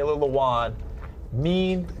 Give me Taylor Lewan,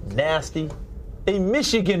 mean, nasty, a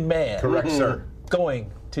Michigan man. Correct, sir.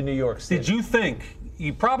 Going to New York City. Did you think?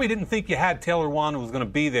 You probably didn't think you had Taylor Lewan who was going to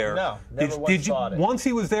be there. No, never did you, thought it. Once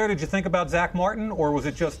he was there, did you think about Zach Martin, or was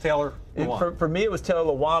it just Taylor Lewan? For me, it was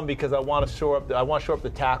Taylor Lewan because I want to shore up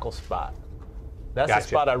the tackle spot. That's the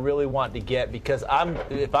spot I really want to get because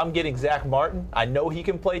if I'm getting Zach Martin, I know he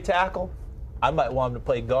can play tackle. I might want him to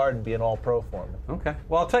play guard and be an all-pro for me. Okay.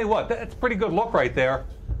 Well, I'll tell you what, that's a pretty good look right there.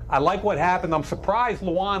 I like what happened. I'm surprised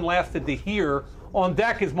Lewan lasted to here. On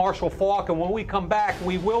deck is Marshall Faulk, and when we come back,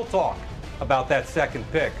 we will talk about that second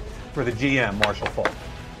pick for the GM, Marshall Faulk.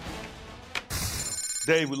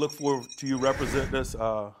 Dave, we look forward to you representing us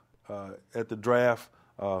at the draft.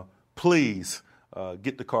 Please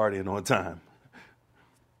get the card in on time.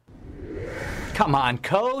 Come on,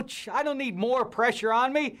 Coach. I don't need more pressure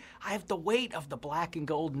on me. I have the weight of the Black and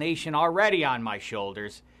Gold Nation already on my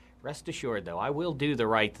shoulders. Rest assured, though, I will do the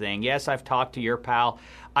right thing. Yes, I've talked to your pal,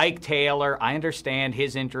 Ike Taylor. I understand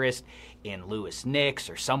his interest in Lewis Nix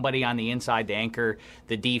or somebody on the inside to anchor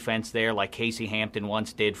the defense there like Casey Hampton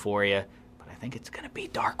once did for you. But I think it's going to be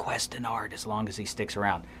Darqueze Dennard as long as he sticks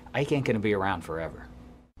around. Ike ain't going to be around forever.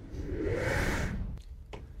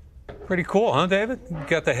 Pretty cool, huh, David? You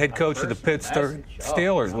got the head coach of the Pittsburgh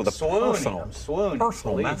Steelers with a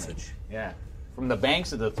personal message. Yeah. From the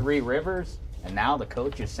banks of the Three Rivers, and now the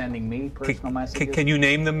coach is sending me personal messages. Can you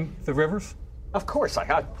name them the rivers? Of course I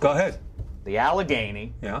got. Go ahead. The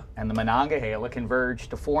Allegheny and the Monongahela converge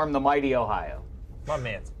to form the mighty Ohio. My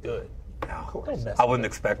man's good. I wasn't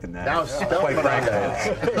expecting that. Now spell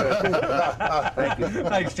Thank you.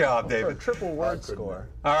 Nice job, David. Triple word score.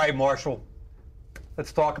 All right, Marshall.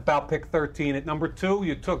 Let's talk about pick 13. At number 2,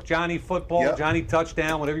 you took Johnny Football, Johnny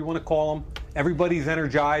Touchdown, whatever you want to call him. Everybody's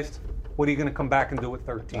energized. What are you going to come back and do at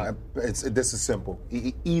 13? This is simple.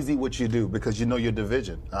 Easy what you do because you know your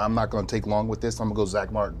division. I'm not going to take long with this. I'm going to go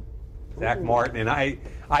Zach Martin. Zach Martin. And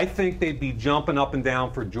I think they'd be jumping up and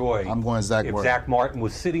down for joy. I'm going Zach if Martin. Zach Martin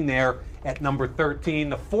was sitting there at number 13,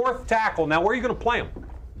 the 4th tackle. Now, where are you going to play him?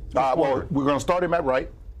 Well, we're going to start him at right.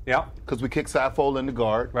 Yeah. Because we kick Saffold in the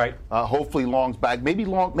guard. Right. Hopefully Long's back. Maybe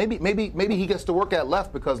he gets to work at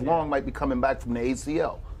left because Long might be coming back from the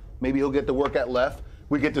ACL. Maybe he'll get to work at left.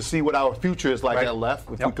 We get to see what our future is like at left.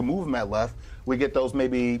 If we can move him at left, we get those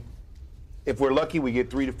maybe, if we're lucky, we get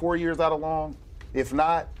 3 to 4 years out of Long. If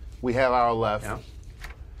not, we have our left. Yeah.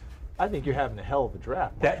 I think you're having a hell of a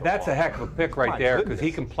draft. That's a heck of a pick right there because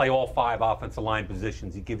he can play all 5 offensive line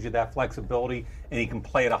positions. He gives you that flexibility, and he can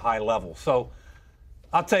play at a high level. So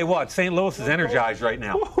I'll tell you what, St. Louis is energized right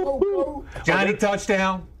now. Johnny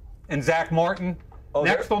Touchdown and Zach Martin.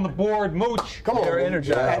 Next on the board, Mooch. Come on, they're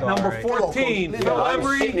energized. At number 14, I'm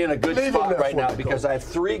sitting in a good spot right now because I have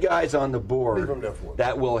 3 guys on the board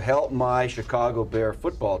that will help my Chicago Bear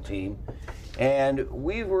football team. And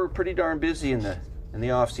we were pretty darn busy in the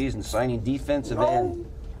offseason signing defensive end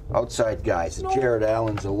outside guys. The Jared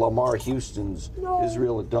Allens, the Lamar Houstons,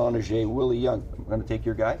 Israel Adonijah, Willie Young. I'm going to take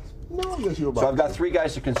your guys? No, yes, you're about So I've got 3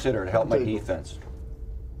 guys to consider to help my defense.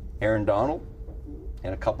 Aaron Donald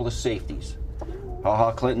and a couple of safeties.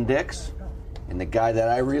 HaHa Clinton-Dix, and the guy that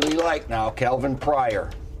I really like now, Calvin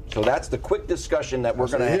Pryor. So that's the quick discussion that we're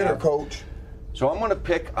going to have. Coach. So I'm going to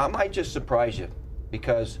pick, I might just surprise you,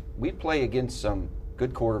 because we play against some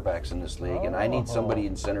good quarterbacks in this league, and I need somebody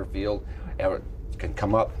in center field that can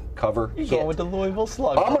come up, cover. You're going with the Louisville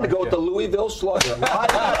Slugger. I'm going to go with the Louisville Slugger.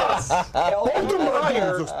 Calvin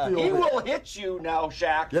Pryor, he will hit you now,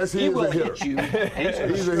 Shaq. Yes, he is will a hitter. hit you, and he's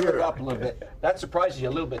going to stir it up a little bit. That surprises you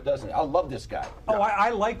a little bit, doesn't it? I love this guy. Oh,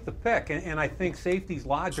 I like the pick, and I think safety's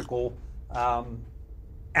logical.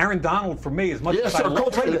 Aaron Donald, for me, as much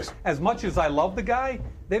as I love the guy,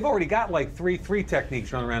 they've already got like 3-3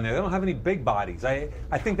 techniques running around there. They don't have any big bodies. I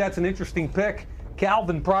think that's an interesting pick.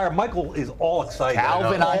 Calvin Pryor, Michael is all excited.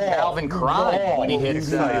 Calvin crying when he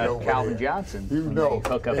hits Calvin Johnson. You know.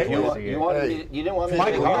 Hook up You didn't want me to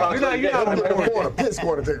Michael, you're not on the board. Pitt's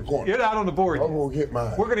going to take a corner. You're not on the board. I'm going to get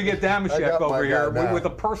mine. We're going to get Damashek over here now. with a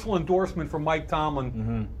personal endorsement from Mike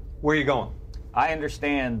Tomlin. Where are you going? I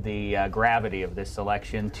understand the gravity of this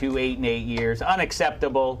selection. 2 8-8 years,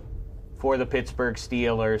 unacceptable for the Pittsburgh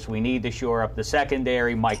Steelers. We need to shore up the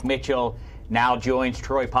secondary. Mike Mitchell now joins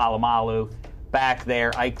Troy Polamalu back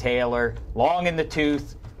there. Ike Taylor, long in the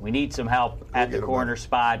tooth. We need some help at the corner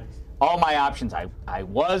spot. All my options. I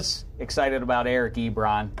was excited about Eric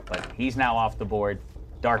Ebron, but he's now off the board.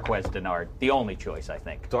 Darqueze Dennard, the only choice, I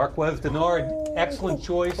think. Darqueze Dennard, excellent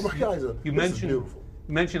choice. You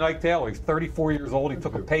mentioned Ike Taylor. He's 34 years old. He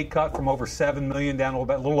took a pay cut from over $7 million down to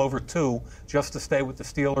a little over $2 million just to stay with the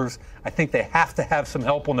Steelers. I think they have to have some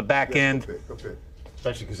help on the back end.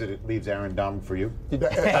 Especially because it leaves Aaron Donald for you.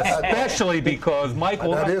 Especially because,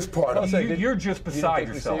 Michael, that is part of it. You're just beside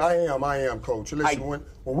yourself. I am, Coach. Listen,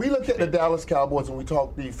 when we look at the Dallas Cowboys and we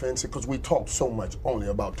talk defense, because we talk so much only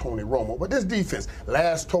about Tony Romo, but this defense,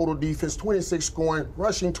 last total defense, 26 scoring,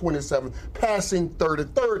 rushing 27, passing 30,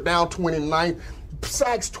 third down 29,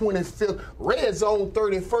 sacks 25th, red zone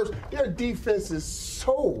 31st. Their defense is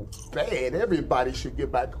so bad. Everybody should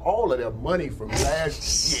get back all of their money from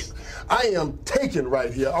last year. I am taking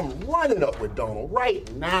right here. I'm running up with Donald.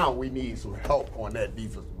 Right now, we need some help on that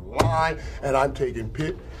defensive line, and I'm taking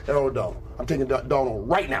Pitt and O'Donnell. I'm taking Donald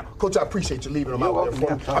right now. Coach, I appreciate you leaving them out there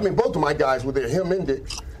for me. I mean, both of my guys were there, him and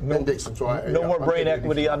Dixon. So no more brain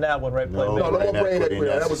equity on that one, right? No more brain equity.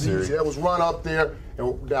 That was easy. That was run up there,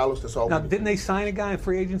 and Dallas, that's all. Now, didn't they sign a guy in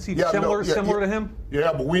free agency similar to him?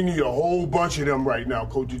 Yeah, but we need a whole bunch of them right now,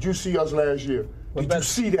 Coach. Did you see us last year? Did you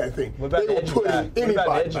see that thing? What about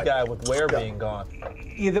the edge guy with Ware being gone?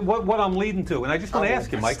 Yeah, what I'm leading to, and I just want to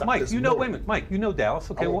ask you, Mike. Mike, you know, wait a minute, Mike, you know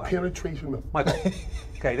Dallas, okay? Well, penetration. Michael,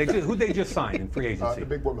 okay, who'd they just sign in free agency? The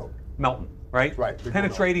big boy Melton. Melton, right? Right.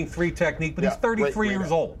 Penetrating three technique, but he's 33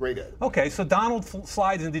 years old. Great at it. Okay, so Donald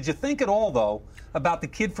slides in. Did you think at all, though, about the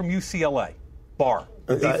kid from UCLA, Barr,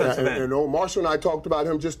 the defensive end? And Marshall and I talked about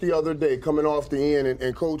him just the other day, coming off the end,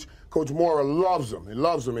 and Coach Mora loves him. He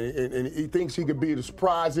loves him, and he thinks he could be the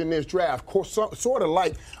surprise in this draft. Sort of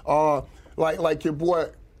like your boy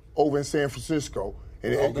over in San Francisco.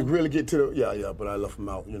 And you really get to the but I left him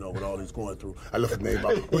out, with all he's going through. I left his name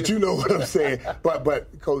out. But you know what I'm saying.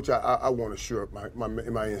 But Coach, I want to assure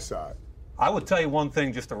my inside. I would tell you one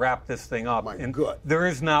thing just to wrap this thing up. There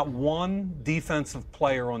is not one defensive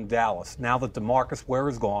player on Dallas, now that DeMarcus Ware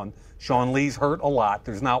is gone, Sean Lee's hurt a lot,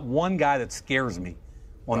 there's not one guy that scares me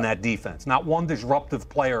on that defense. Not one disruptive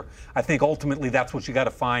player. I think ultimately that's what you got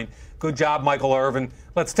to find. Good job, Michael Irvin.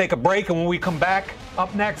 Let's take a break, and when we come back,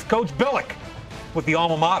 up next, Coach Billick with the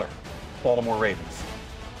alma mater, Baltimore Ravens.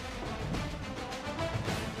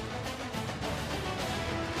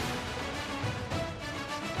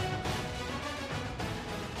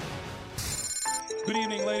 Good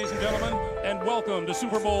evening, ladies and gentlemen, and welcome to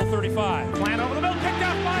Super Bowl 35. Plant over the middle, picked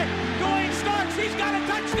off by Dwayne Starks. He's got a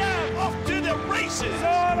touchdown. Off to the races.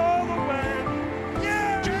 On all the way.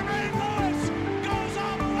 Yeah. Jermaine Lewis goes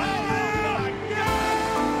up. Oh, my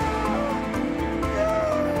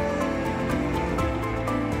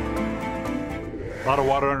A lot of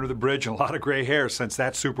water under the bridge and a lot of gray hair since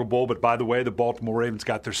that Super Bowl. But by the way, the Baltimore Ravens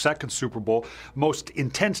got their second Super Bowl. Most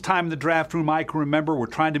intense time in the draft room I can remember. We're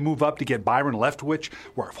trying to move up to get Byron Leftwich.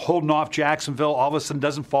 We're holding off Jacksonville. All of a sudden,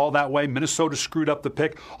 doesn't fall that way. Minnesota screwed up the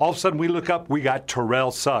pick. All of a sudden, we look up, we got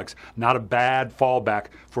Terrell Suggs. Not a bad fallback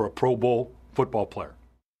for a Pro Bowl football player.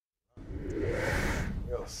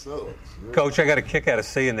 Coach, I got a kick out of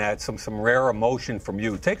seeing that. Some rare emotion from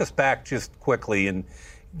you. Take us back just quickly and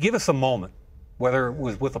give us a moment. Whether it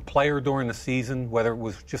was with a player during the season, whether it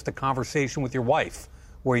was just a conversation with your wife,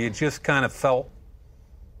 where you just kind of felt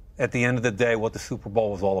at the end of the day what the Super Bowl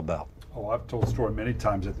was all about. Oh, I've told the story many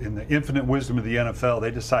times. In the infinite wisdom of the NFL, they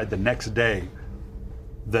decide the next day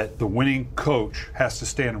that the winning coach has to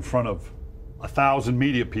stand in front of 1,000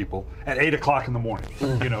 media people at 8 o'clock in the morning.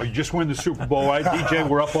 You just win the Super Bowl, right? DJ,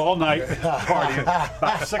 we're up all night partying.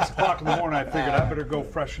 About 6 o'clock in the morning, I figured I better go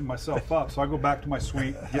freshen myself up. So I go back to my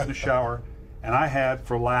suite, get in the shower, and I had,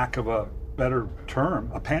 for lack of a better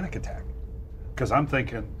term, a panic attack. Because I'm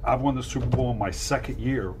thinking, I've won the Super Bowl in my second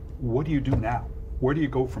year. What do you do now? Where do you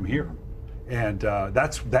go from here? And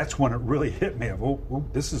that's when it really hit me.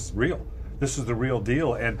 This is real. This is the real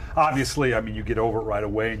deal. And obviously, I mean, you get over it right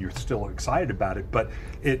away and you're still excited about it. But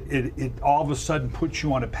it all of a sudden puts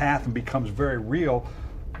you on a path and becomes very real.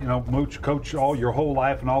 Coach all your whole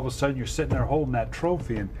life, and all of a sudden you're sitting there holding that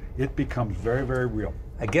trophy, and it becomes very, very real.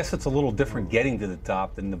 I guess it's a little different getting to the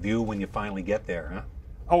top than the view when you finally get there, huh?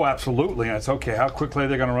 Oh, absolutely. And it's okay. How quickly are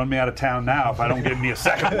they going to run me out of town now if I don't get me a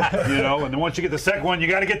second one? And then once you get the second one, you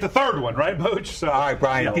got to get the third one, right, Mooch? So, all right,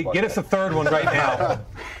 Brian, get us a third one right now.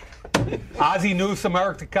 Ozzie Newsome,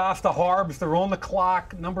 Eric DeCosta, Harbs, they're on the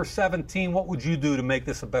clock. Number 17, what would you do to make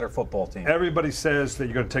this a better football team? Everybody says that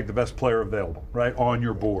you're going to take the best player available, right, on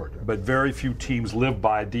your board. But very few teams live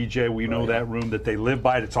by it. DJ, we know that room that they live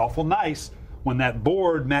by it. It's awful nice when that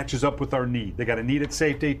board matches up with our need. They got a need at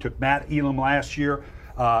safety. Took Matt Elam last year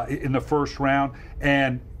in the first round.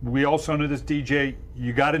 And we also know this, DJ,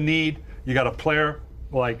 you got a need. You got a player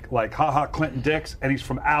like Clinton Dix, and he's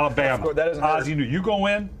from Alabama. Ozzie Newsome. You go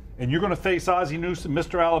in, and you're going to face Ozzie Newsome,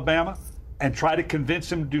 Mr. Alabama, and try to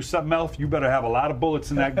convince him to do something else. You better have a lot of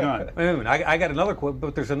bullets in that gun. I got another quote,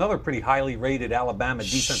 but there's another pretty highly rated Alabama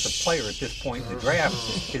defensive player at this point in the draft.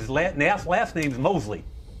 His last name's Mosley.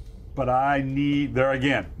 But I need, there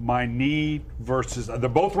again, my need versus, they're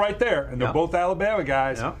both right there, and they're both Alabama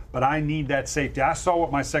guys, but I need that safety. I saw what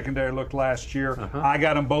my secondary looked last year. I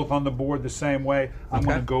got them both on the board the same way. I'm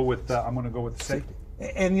going to go with the safety.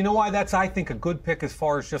 And you know why that's, I think, a good pick as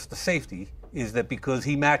far as just the safety, is that because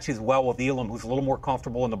he matches well with Elam, who's a little more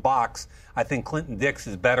comfortable in the box. I think Clinton Dix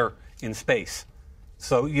is better in space.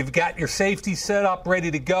 So you've got your safety set up,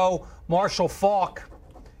 ready to go. Marshall Faulk,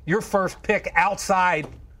 your first pick outside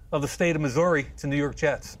of the state of Missouri to New York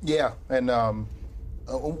Jets. Yeah, and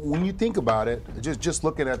when you think about it, just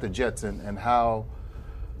looking at the Jets and how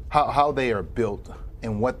they are built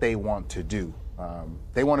and what they want to do,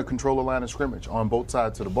 they want to control the line of scrimmage on both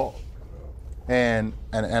sides of the ball. And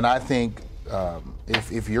I think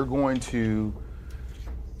if you're going to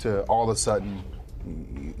all of a sudden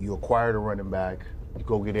you acquire the running back, you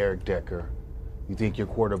go get Eric Decker, you think your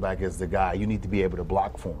quarterback is the guy, you need to be able to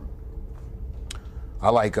block for him. I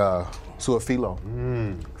like Su'a-Filo.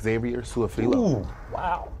 Xavier Su'a-Filo. Ooh,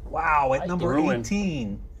 wow. At number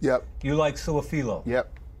 18, Yep. you like Su'a-Filo.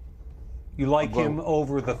 Yep. You like him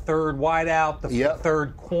over the third wideout, the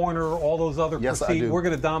third corner, all those other Yes, I proceed. do. We're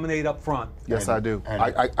going to dominate up front. Yes, I do.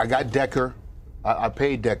 I got Decker. I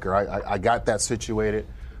paid Decker. I got that situated.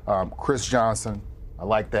 Chris Johnson. I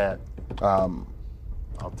like that.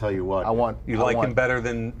 I'll tell you what. You like him better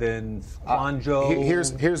than Quanjo?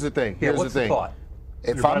 Here's the thing. Here's what's the thing. thought?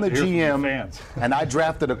 If I'm the GM and I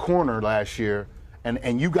drafted a corner last year,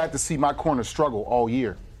 and you got to see my corner struggle all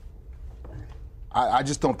year, I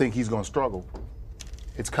just don't think he's going to struggle.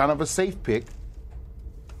 It's kind of a safe pick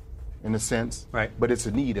in a sense, right? But it's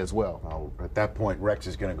a need as well. Well, at that point, Rex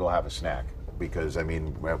is going to go have a snack because, I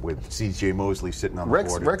mean, with C.J. Mosley sitting on the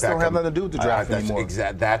board. Rex don't have nothing to do with the draft anymore.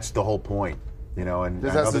 That's the whole point. You know, and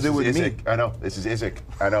this has to do with me. I know this is Izek.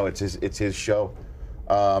 I know it's his show.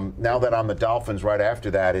 Now that I'm the Dolphins, right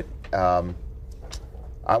after that,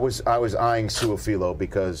 I was eyeing Su'a-Filo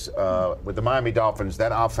because with the Miami Dolphins,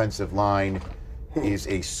 that offensive line is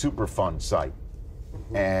a super fun sight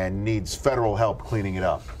and needs federal help cleaning it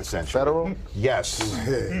up. Essentially, federal? Yes,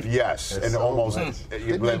 yes, and almost. They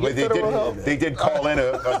did call in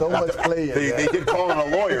they did call in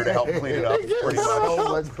a lawyer to help clean it up. Pretty much. So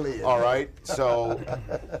much playing. All right, so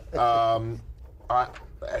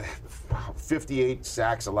 58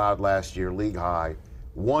 sacks allowed last year, league high.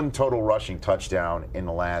 1 total rushing touchdown in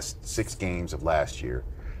the last 6 games of last year.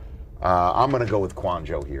 I'm going to go with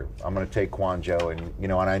Quanjo here. I'm going to take Quanjo,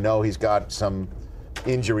 and I know he's got some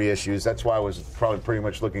injury issues. That's why I was probably pretty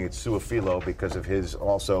much looking at Su'a-Filo because of his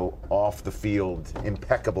also off the field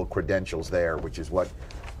impeccable credentials there, which is what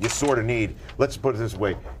you sort of need. Let's put it this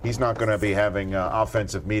way: he's not going to be having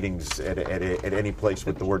offensive meetings at any place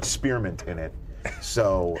with the word spearmint in it.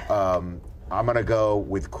 So I'm going to go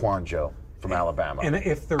with Quanjo from Alabama. And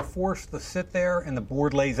if they're forced to sit there and the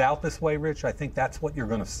board lays out this way, Rich, I think that's what you're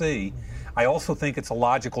going to see. I also think it's a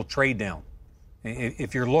logical trade down.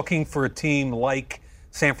 If you're looking for a team like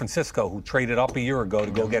San Francisco, who traded up a year ago to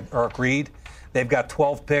go get Eric Reed, they've got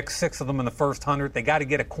 12 picks, 6 of them in the first 100. They got to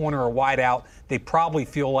get a corner or wide out. They probably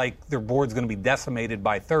feel like their board's going to be decimated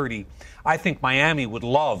by 30. I think Miami would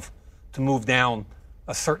love to move down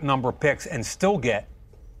a certain number of picks and still get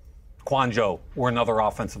Quanjo or another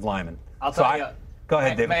offensive lineman. I'll tell you. Go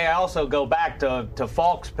ahead, David. May I also go back to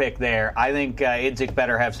Falk's pick there? I think Idzik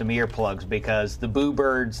better have some earplugs because the boo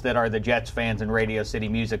birds that are the Jets fans in Radio City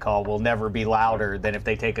Music Hall will never be louder than if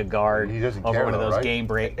they take a guard over one of those game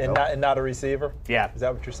breaks. And not a receiver? Yeah. Is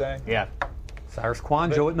that what you're saying? Yeah. Cyrus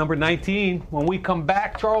Quanjo at number 19. When we come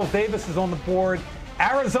back, Charles Davis is on the board.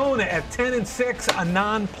 Arizona at 10-6, a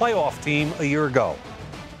non-playoff team a year ago.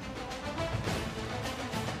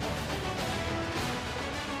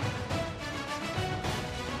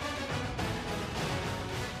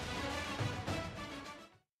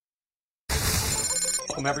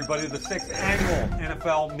 Welcome, everybody, to the 6th annual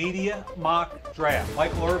NFL Media Mock Draft.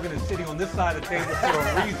 Michael Irvin is sitting on this side of the table for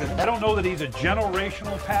a reason. I don't know that he's a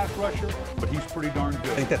generational pass rusher, but he's pretty darn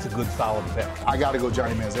good. I think that's a good, solid pick. I got to go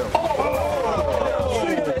Johnny Manziel.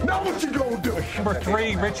 Now what you gonna do? Number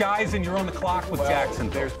 3, Rich Eisen, you're on the clock with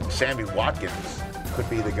Jackson. There's Sammy Watkins could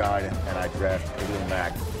be the guy, and I draft Khalil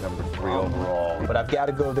Mack, number 3 overall. But I've got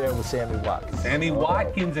to go there with Sammy Watkins. Sammy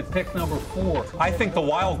Watkins at pick number 4. I think the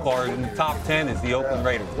wild card in the top 10 is the Oakland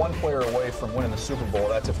Raiders. One player away from winning the Super Bowl.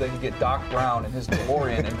 That's if they can get Doc Brown in his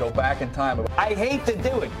DeLorean and go back in time. I hate to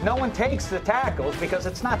do it. No one takes the tackles because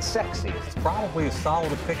it's not sexy. It's probably as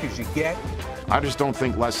solid a pick as you get. I just don't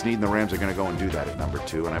think Les Snead and the Rams are going to go and do that at number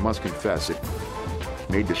 2. And I must confess, it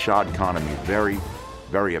made the Shad economy very,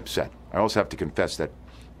 very upset. I also have to confess that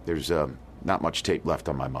there's not much tape left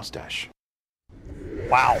on my mustache.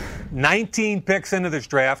 Wow. 19 picks into this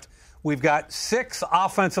draft. We've got 6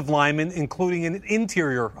 offensive linemen, including an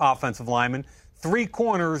interior offensive lineman, 3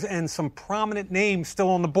 corners, and some prominent names still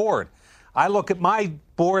on the board. I look at my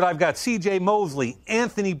board, I've got C.J. Mosley,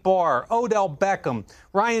 Anthony Barr, Odell Beckham,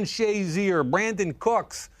 Ryan Shazier, Brandon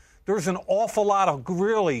Cooks. There's an awful lot of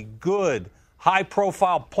really good,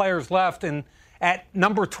 high-profile players left, and at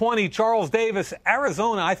number 20, Charles Davis,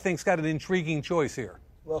 Arizona, I think, has got an intriguing choice here.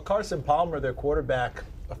 Well, Carson Palmer, their quarterback,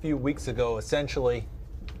 a few weeks ago, essentially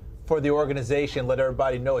for the organization, let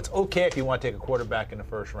everybody know it's okay if you want to take a quarterback in the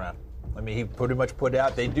first round. I mean, he pretty much put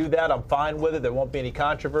out, they do that, I'm fine with it, there won't be any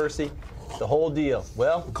controversy. The whole deal.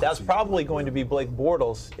 Well, that's probably going to be Blake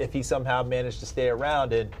Bortles if he somehow managed to stay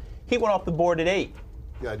around, and he went off the board at 8.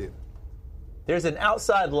 Yeah, I did. There's an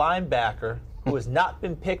outside linebacker who has not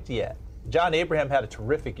been picked yet. John Abraham had a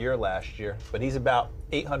terrific year last year, but he's about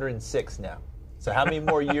 806 now. So how many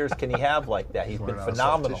more years can he have like that? He's been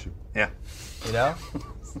phenomenal. Yeah. You know?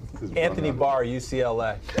 Anthony Barr,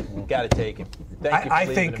 UCLA. Got to take him. Thank you for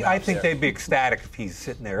leaving him I out think there. they'd be ecstatic if he's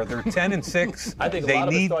sitting there. They're 10-6. I think they a lot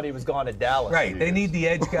of us need, thought he was gone to Dallas. Right. They need the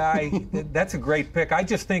edge guy. That's a great pick. I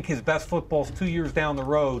just think his best football's 2 years down the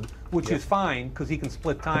road, which is fine because he can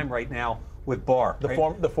split time right now with Barr.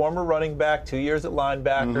 The former running back, 2 years at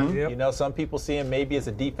linebacker. You know, some people see him maybe as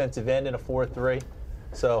a defensive end in a 4-3.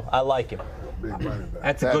 So I like him.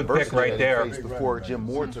 That's a good pick right there. Before Jim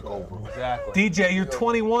Moore took over. Exactly. DJ, you're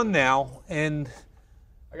 21 now, and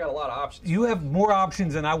I got a lot of options. you have more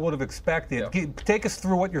options than I would have expected. Take us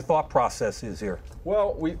through what your thought process is here.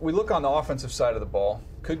 Well, we look on the offensive side of the ball.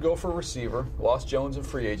 Could go for a receiver. Lost Jones in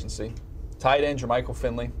free agency. Tight end, Jermichael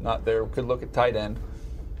Finley, not there. Could look at tight end.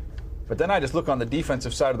 But then I just look on the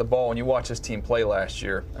defensive side of the ball when you watch this team play last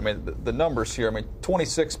year. I mean, the numbers here,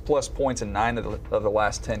 26-plus points in 9 of the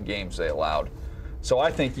last 10 games they allowed. So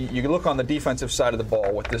I think you look on the defensive side of the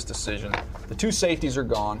ball with this decision. The 2 safeties are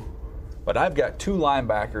gone, but I've got 2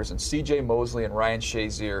 linebackers in C.J. Mosley and Ryan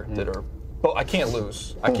Shazier that are – I can't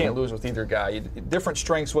lose. I can't lose with either guy. Different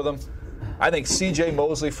strengths with them. I think C.J.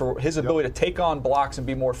 Mosley, for his ability to take on blocks and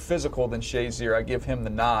be more physical than Shazier, I give him the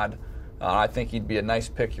nod. I think he'd be a nice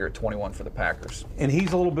pick here at 21 for the Packers. And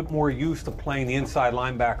he's a little bit more used to playing the inside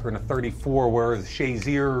linebacker in a 34, whereas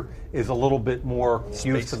Shazier is a little bit more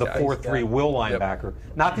used to the 4-3 will linebacker.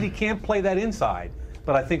 Not that he can't play that inside,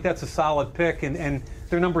 but I think that's a solid pick. And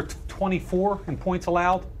they're number 24 in points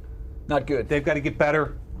allowed. Not good. They've got to get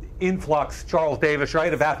better. Influx, Charles Davis,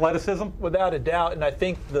 right, of athleticism? Without a doubt, and I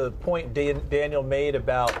think the point Daniel made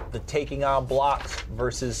about the taking on blocks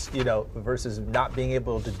versus not being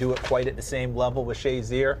able to do it quite at the same level with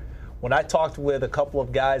Shazier. When I talked with a couple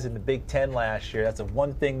of guys in the Big Ten last year, that's the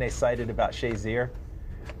one thing they cited about Shazier,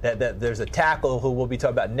 that there's a tackle who we'll be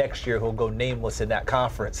talking about next year who'll go nameless in that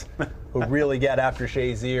conference, who really got after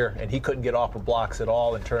Shazier, and he couldn't get off of blocks at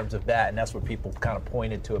all in terms of that, and that's what people kind of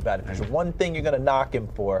pointed to about it. If there's one thing you're going to knock him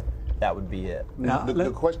for, that would be it. Now,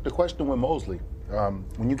 the question with Mosley,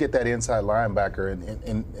 when you get that inside linebacker,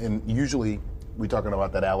 and usually we're talking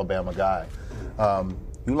about that Alabama guy,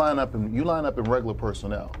 you line up in regular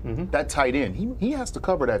personnel. That tight end, he has to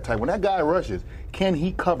cover that tight. When that guy rushes, can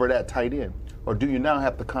he cover that tight end? Or do you now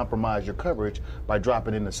have to compromise your coverage by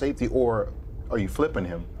dropping in the safety, or are you flipping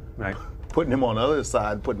him? Right. Putting him on the other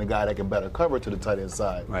side, putting a guy that can better cover to the tight end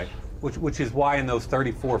side. Right. Which is why in those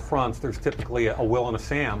 34 fronts, there's typically a Will and a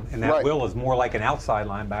Sam, and that Will is more like an outside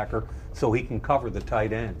linebacker, so he can cover the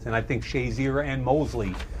tight ends. And I think Shazier and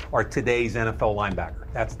Mosley are today's NFL linebacker.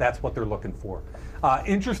 That's what they're looking for.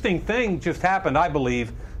 Interesting thing just happened, I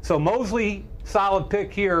believe. So Mosley, solid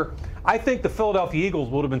pick here. I think the Philadelphia Eagles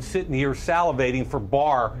would have been sitting here salivating for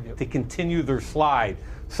Barr to continue their slide.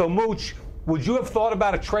 So Mooch, would you have thought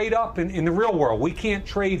about a trade up in the real world? We can't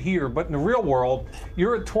trade here, but in the real world,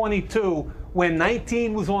 you're at 22. When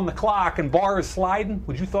 19 was on the clock and Barr is sliding,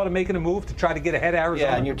 would you thought of making a move to try to get ahead of Arizona?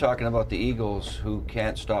 Yeah, and you're talking about the Eagles who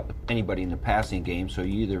can't stop anybody in the passing game, so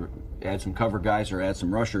you either add some cover guys or add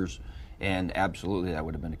some rushers, and absolutely that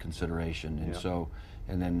would have been a consideration. And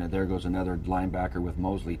and then there goes another linebacker with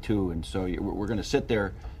Mosley too, and so we're going to sit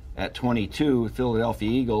there at 22, Philadelphia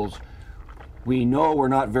Eagles. We know we're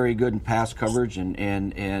not very good in pass coverage,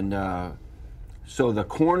 and so the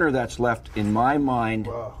corner that's left in my mind.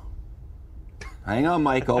 Wow. Hang on,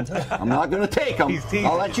 Michael. I'm not going to take him.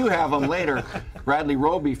 I'll let you have him later. Bradley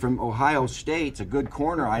Roby from Ohio State's a good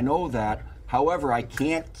corner. I know that. However, I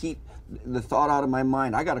can't keep the thought out of my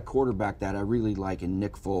mind. I got a quarterback that I really like in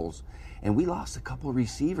Nick Foles. And we lost a couple of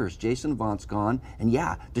receivers. Jason Vaughn's gone. And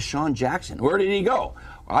Deshaun Jackson. Where did he go?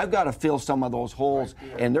 I've got to fill some of those holes.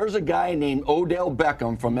 And there's a guy named Odell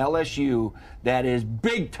Beckham from LSU that is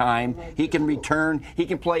big time. He can return. He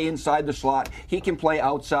can play inside the slot. He can play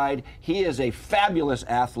outside. He is a fabulous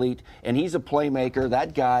athlete, and he's a playmaker.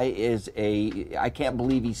 That guy is I can't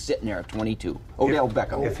believe he's sitting there at 22. Odell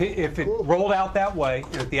Beckham. If it rolled out that way,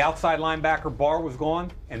 if the outside linebacker Barr was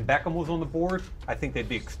gone and Beckham was on the board, I think they'd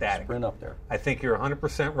be ecstatic. Sprint up there. I think you're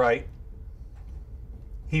 100% right.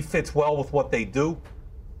 He fits well with what they do.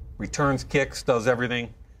 Returns kicks, does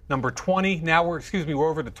everything. Number 20, we're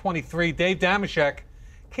over to 23. Dave Damashek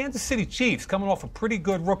Kansas City Chiefs coming off a pretty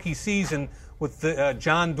good rookie season with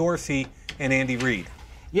John Dorsey and Andy Reid.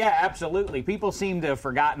 Yeah, absolutely. People seem to have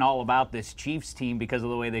forgotten all about this Chiefs team because of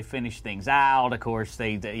the way they finished things out. Of course,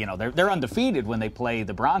 they're undefeated when they play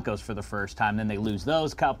the Broncos for the first time. Then they lose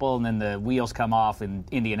those couple, and then the wheels come off in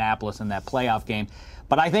Indianapolis in that playoff game.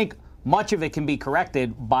 But I think much of it can be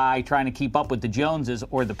corrected by trying to keep up with the Joneses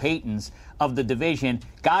or the Paytons of the division.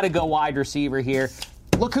 Got to go wide receiver here.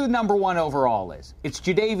 Look who number 1 overall is. It's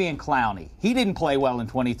Jadeveon Clowney. He didn't play well in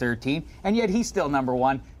 2013, and yet he's still number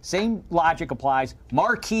 1. Same logic applies.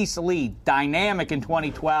 Marquise Lee, dynamic in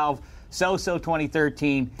 2012, so-so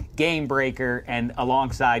 2013, game breaker, and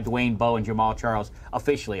alongside Dwayne Bowe and Jamal Charles,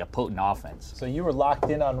 officially a potent offense. So you were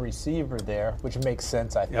locked in on receiver there, which makes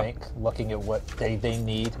sense, I think, looking at what they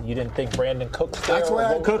need. You didn't think Brandon Cooks there? That's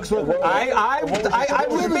why Cooks I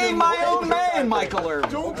remain my own man, Michael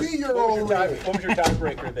Irvin. Don't be your own man. What was your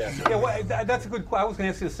tiebreaker there? Yeah, well, that's a good question. I was going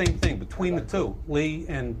to ask you the same thing. Between the two, Lee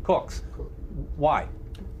and Cooks, why?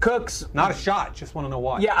 Cooks, not a shot. Just want to know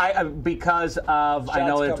why. Yeah, because of Shots I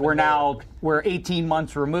know that coming we're 18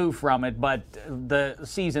 months removed from it, but the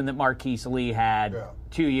season that Marquise Lee had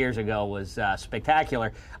 2 years ago was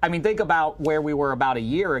spectacular. I mean, think about where we were about a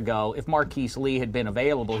year ago. If Marquise Lee had been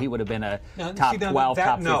available, he would have been a top 12,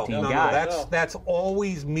 top 15 guy. That's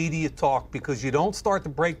always media talk because you don't start to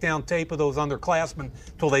break down tape of those underclassmen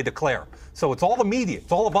till they declare. So it's all the media.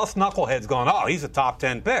 It's all of us knuckleheads going, oh, he's a top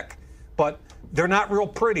 10 pick. But they're not real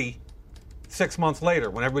pretty 6 months later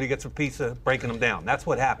when everybody gets a piece of breaking them down. That's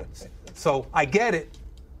what happens. So I get it,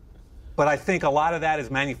 but I think a lot of that is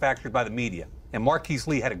manufactured by the media. And Marquise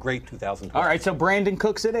Lee had a great 2012. All right, so Brandon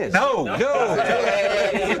Cooks it is. No. I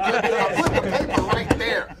put the paper right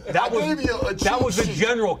there. That was a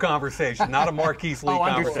general conversation, not a Marquise Lee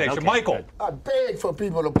conversation. Okay, Michael. good. I beg for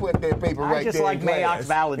people to put their paper right there. I just like Mayock's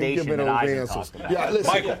validation that Eisen answers. talked about. Yeah,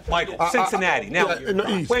 listen. Michael, Cincinnati. Now,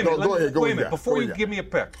 East. wait a minute. Go ahead. Wait a minute. Before you give me a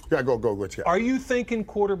pick. Yeah, go. What you got? Are you thinking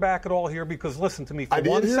quarterback at all here? Because listen to me for I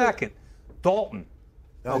did 1 hear second. Dalton.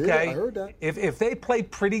 Okay, I heard that. If they play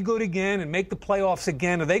pretty good again and make the playoffs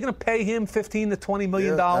again, are they going to pay him $15 to $20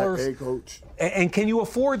 million? Hey, coach. And can you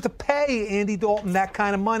afford to pay Andy Dalton that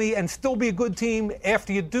kind of money and still be a good team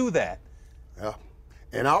after you do that? Yeah.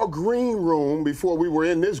 In our green room, before we were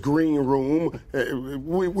in this green room,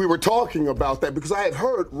 we were talking about that because I had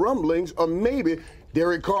heard rumblings of maybe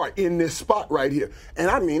Derek Carr in this spot right here. And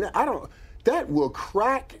I mean, that will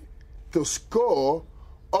crack the skull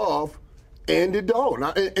of Andy Dalton.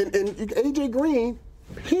 And A.J. Green,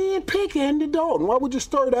 he didn't pick Andy Dalton. Why would you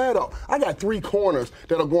stir that up? I got 3 corners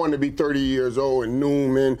that are going to be 30 years old, and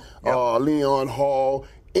Newman, Leon Hall,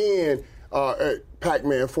 and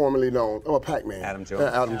Pac-Man, formerly known, Pac-Man. Adam Jones.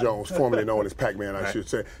 Adam Jones, formerly known as Pac-Man, I should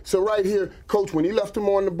say. So right here, Coach, when he left him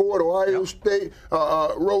on the board, Ohio State,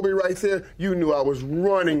 Roby right there, you knew I was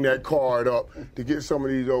running that card up to get some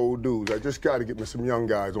of these old dudes. I just got to get me some young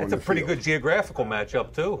guys on the field. It's a pretty good geographical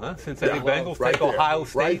matchup, too, huh? Cincinnati Bengals right take there. Ohio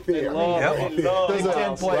State. Right there. Right up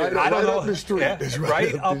the street.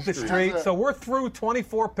 Right up the street. So we're through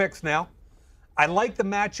 24 picks now. I like the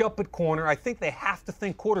matchup at corner. I think they have to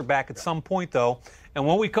think quarterback at some point, though. And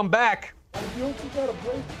when we come back, You got to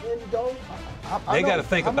break Andy Dalton? they got to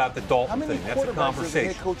think about the Dalton thing. That's a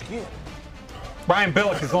conversation. Coach get? Brian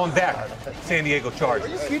Billick is on deck. San Diego Chargers.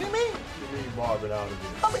 Are you kidding me? Marvin out of it.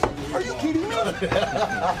 I mean, are you kidding me? You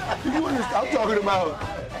understand? I'm talking about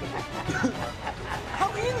how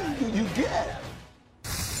many do you get?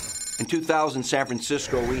 In 2000, San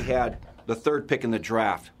Francisco, we had the 3rd pick in the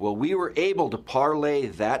draft. Well, we were able to parlay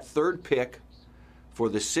that 3rd pick for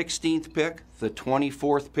the 16th pick, the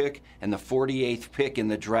 24th pick, and the 48th pick in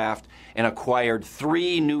the draft, and acquired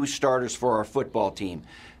 3 new starters for our football team.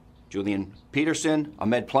 Julian Peterson,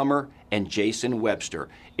 Ahmed Plummer, and Jason Webster.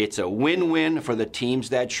 It's a win-win for the teams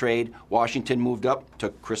that trade. Washington moved up,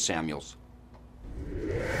 took Chris Samuels.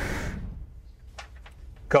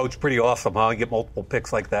 Coach, pretty awesome, huh? You get multiple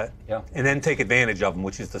picks like that. Yeah. And then take advantage of them,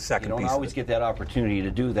 which is the second You piece. don't always get that opportunity to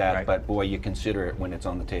do that, Right. but boy, you consider it when it's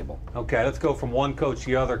on the table. Okay, let's go from one coach to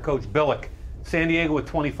the other. Coach Billick, San Diego with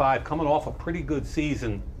 25, coming off a pretty good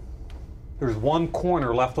season. There's 1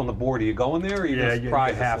 corner left on the board. Are you going there, or are you just you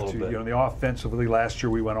surprised have a to. little bit? The offensively last year,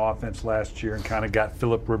 we went offense last year and kind of got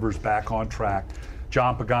Phillip Rivers back on track.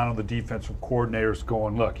 John Pagano, the defensive coordinator, is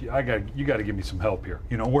going, look, you got to give me some help here.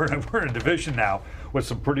 You know, we're in a division now with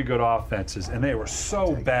some pretty good offenses, and they were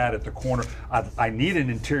so bad at the corner. I need an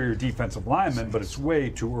interior defensive lineman, but it's way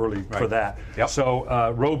too early for that. Yep.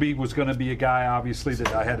 So Roby was going to be a guy, obviously,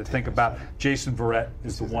 that I had to think about. Jason Verrett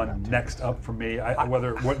is the one next up for me.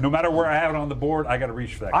 No matter where I have it on the board, I got to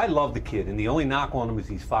reach for that guy. I love the kid, and the only knock on him is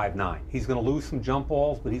he's 5'9". He's going to lose some jump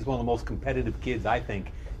balls, but he's one of the most competitive kids, I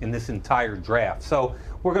think, in this entire draft. So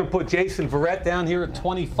we're going to put Jason Verrett down here at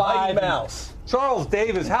 25. Mighty Mouse. Charles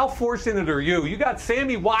Davis, how fortunate are you? You got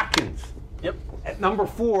Sammy Watkins. Yep. At number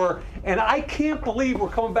 4, and I can't believe we're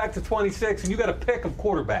coming back to 26, and you got a pick of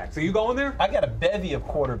quarterbacks. Are you going there? I got a bevy of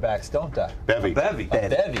quarterbacks, don't I? Bevy. A bevy. A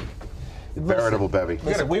bevy. Veritable bevy.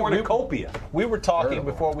 You got a cornucopia. We were talking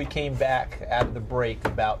before we came back out of the break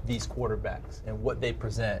about these quarterbacks and what they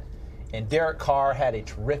present. And Derek Carr had a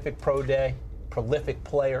terrific pro day, prolific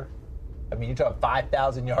player. I mean, you're talking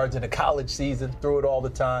 5,000 yards in a college season, threw it all the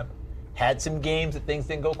time. Had some games that things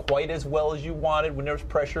didn't go quite as well as you wanted when there was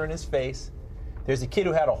pressure in his face. There's a kid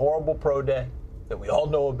who had a horrible pro day that we all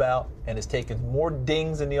know about and has taken more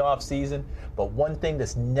dings in the offseason. But one thing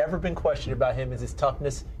that's never been questioned about him is his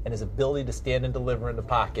toughness and his ability to stand and deliver in the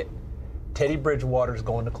pocket. Teddy Bridgewater's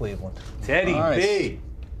going to Cleveland. Teddy B.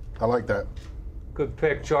 I like that. Good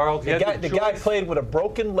pick, Charles. The guy played with a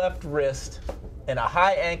broken left wrist and a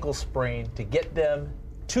high ankle sprain to get them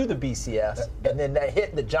to the BCS, and then that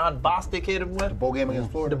hit that John Bostic hit him with. The bowl game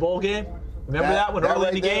against Florida. The bowl game. Remember that one early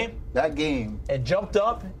in the game? That game. And jumped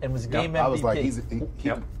up and was game MVP. I was like, I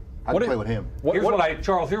can play with him. Here's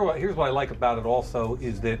what I like about it also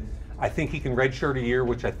is that I think he can redshirt a year,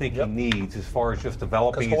 which I think he needs as far as just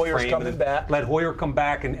developing his Hoyer's frame. coming back. Let Hoyer come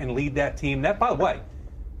back and lead that team. That, by the way,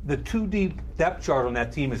 the 2-deep depth chart on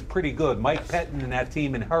that team is pretty good. Mike Pettin and that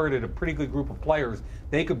team inherited a pretty good group of players.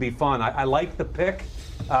 They could be fun. I like the pick.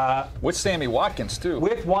 With Sammy Watkins, too.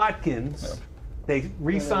 With Watkins. Yeah. They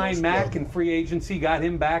re-signed Mack in free agency, got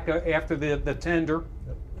him back after the tender.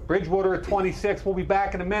 Bridgewater at 26. We'll be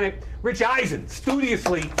back in a minute. Rich Eisen,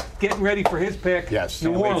 studiously getting ready for his pick. Yes,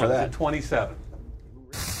 New Orleans at 27.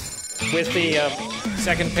 With the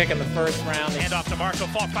second pick in the first round, hand off to Marshall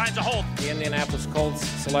Faulk, finds a hole. The Indianapolis Colts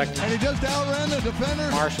select. And he just outran the defender.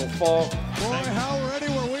 Marshall Faulk. Boy, how ready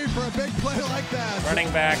were we for a big play like that?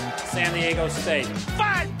 Running back, San Diego State.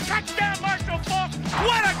 5, touchdown Marshall Faulk.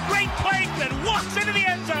 What a great play that walks into the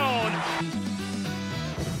end zone.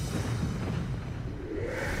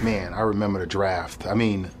 Man, I remember the draft. I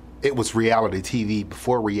mean, it was reality TV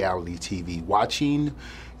before reality TV. Watching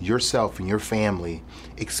yourself and your family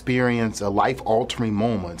experience a life-altering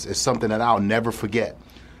moments is something that I'll never forget.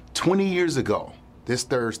 20 years ago, this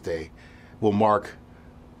Thursday will mark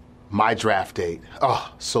my draft date.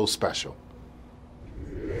 Oh, so special.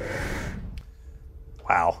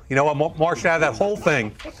 Wow. You know what, Marsh, out of that whole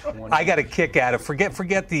thing, I got a kick out of it.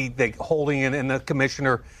 Forget the holding and the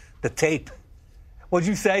commissioner, the tape. What'd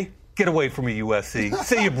you say? Get away from me, USC.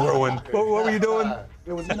 See you, Bruin. What were you doing?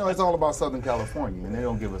 It was, it's all about Southern California, and they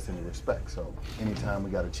don't give us any respect. So anytime we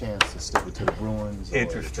got a chance to stick it to the Bruins or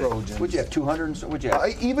the Trojans. Would you have 200? Would you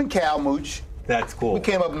have? Even Cal Mooch. That's cool. We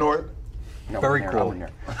came up north. No, very cool.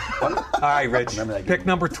 All right, Rich. Pick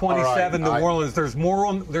number 27, New Orleans. There's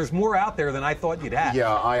more out there than I thought you'd have.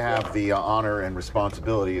 Yeah, I have the honor and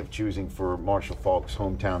responsibility of choosing for Marshall Faulk's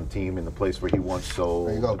hometown team in the place where he once sold.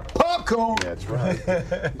 There you go. Popcorn. Yeah, that's right.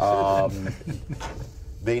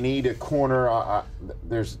 They need a corner.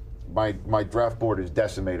 My draft board is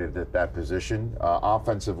decimated at that position.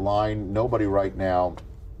 Offensive line, nobody right now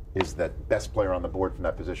is the best player on the board from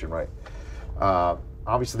that position, right?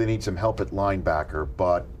 Obviously, they need some help at linebacker,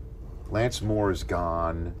 but Lance Moore is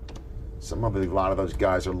gone. A lot of those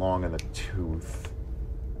guys are long in the tooth.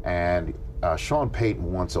 And Sean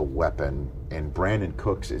Payton wants a weapon, and Brandon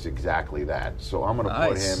Cooks is exactly that. So I'm going to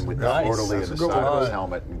put him with the orderly in the side of his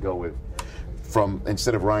helmet and go with,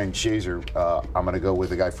 instead of Ryan Shazer, I'm going to go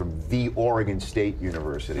with a guy from the Oregon State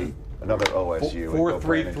University. Another OSU. 4.3,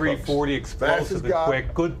 340, explosive and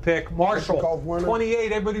quick. Good pick. Marshall,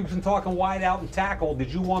 28. Everybody's been talking wide out and tackle.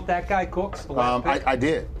 Did you want that guy, Cooks? I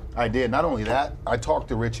did. Not only that, I talked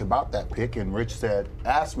to Rich about that pick, and Rich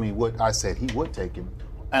asked me what I said he would take him.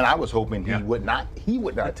 And I was hoping he would not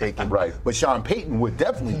take him. Right. But Sean Payton would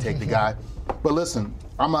definitely take the guy. But listen,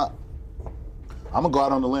 I'm gonna go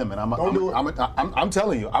out on the limb, and I'm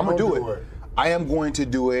telling you, I'm gonna do it. I am going to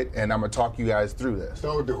do it, and I'm gonna talk you guys through this.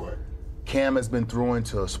 Don't do it. Cam has been throwing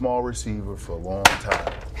to a small receiver for a long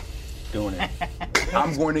time. Doing it.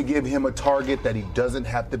 I'm going to give him a target that he doesn't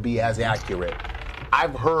have to be as accurate.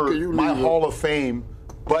 I've heard my Hall of Fame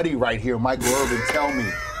buddy right here, Michael Irvin, tell me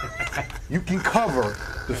You can cover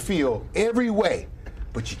the field every way,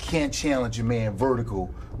 but you can't challenge a man vertical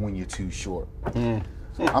when you're too short.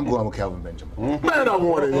 I'm going with Kelvin Benjamin. Man, I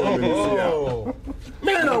wanted him in Seattle.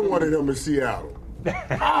 Man, I wanted him in Seattle.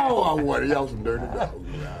 Oh, I wanted y'all some dirty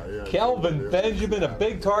dogs. Kelvin Benjamin, a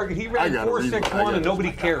big target. He ran 4.61, and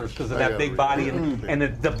nobody cares because of that big body and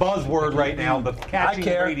the buzzword right now, the catching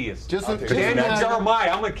radius. Daniel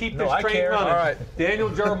Jeremiah, I'm going to keep this train running. All right. Daniel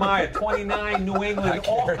Jeremiah, 29, New England,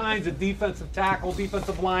 all kinds of defensive tackle,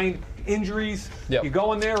 defensive line injuries. Yep. You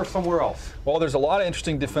going there or somewhere else? Well, there's a lot of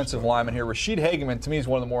interesting defensive linemen here. Rashid Hageman, to me, is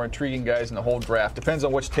one of the more intriguing guys in the whole draft. Depends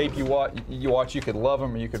on which tape you watch. You could love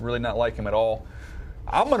him or you could really not like him at all.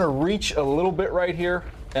 I'm going to reach a little bit right here,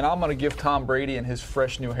 and I'm going to give Tom Brady and his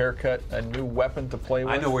fresh new haircut a new weapon to play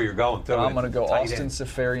with. I know where you're going, too. And I'm going to go Austin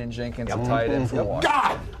Seferian-Jenkins, a tight end for Washington.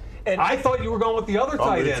 God! And I thought you were going with the other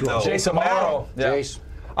tight end, though. Jason Morrow. Jace.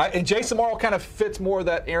 And Jason Morrow kind of fits more of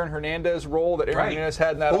that Aaron Hernandez role that Aaron Hernandez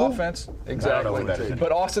had in that offense. Exactly.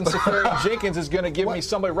 But Austin Seferian-Jenkins is going to give me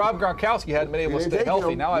somebody. Rob Gronkowski hadn't been able to stay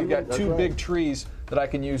healthy. Now I've got two big trees that I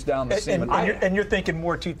can use down the seam. And you're thinking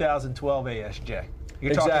more 2012 ASJ.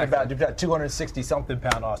 You're talking about you've got 260-something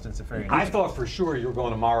pound Austin Seferian. I thought for sure you were going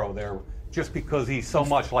to Morrow there just because he's so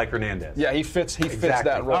much like Hernandez. Yeah, he fits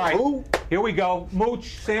that role. All right, here we go.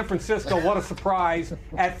 Mooch, San Francisco, what a surprise.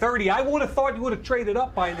 At 30, I would have thought you would have traded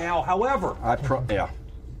up by now. However,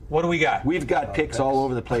 what do we got? We've got picks all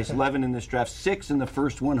over the place. 11 in this draft, 6 in the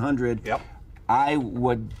first 100. Yep. I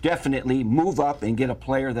would definitely move up and get a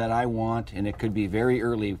player that I want, and it could be very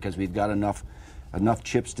early because we've got enough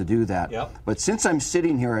chips to do that. Yep. But since I'm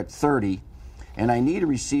sitting here at 30 and I need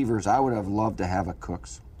receivers, I would have loved to have a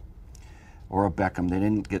Cooks or a Beckham. They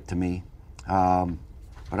didn't get to me.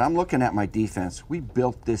 But I'm looking at my defense. We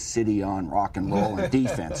built this city on rock and roll and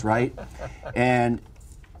defense, right? And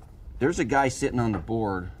there's a guy sitting on the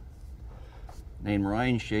board named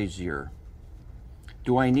Ryan Shazier.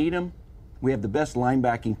 Do I need him? We have the best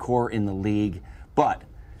linebacking core in the league, but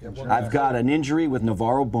I've got an injury with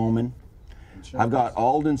Navarro Bowman. I've got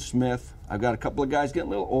Aldon Smith. I've got a couple of guys getting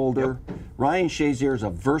a little older. Ryan Shazier is a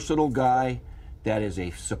versatile guy that is a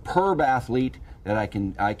superb athlete that I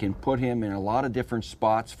can put him in a lot of different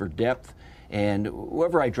spots for depth. And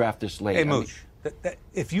whoever I draft this late. Hey, Mooch,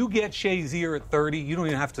 if you get Shazier at 30, you don't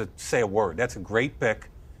even have to say a word. That's a great pick.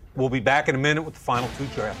 We'll be back in a minute with the final 2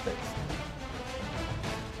 draft picks.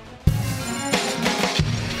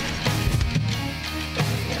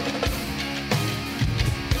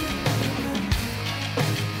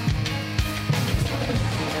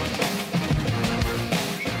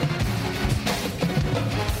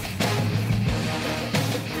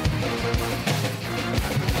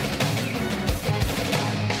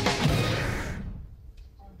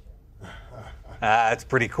 That's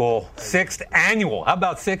pretty cool. 6th annual. How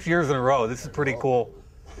about 6 years in a row? This is pretty cool.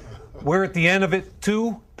 We're at the end of it.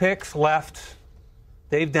 2 picks left.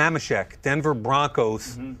 Dave Damashek, Denver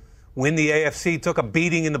Broncos, win the AFC, took a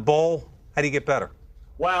beating in the bowl. How do you get better?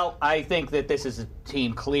 Well, I think that this is a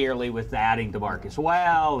team clearly with adding DeMarcus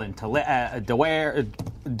Well and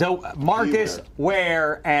Marcus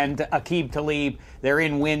Ware and Aqib Talib. They're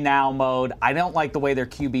in win now mode. I don't like the way their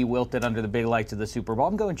QB wilted under the big lights of the Super Bowl.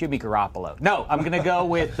 I'm going Jimmy Garoppolo. No, I'm going to go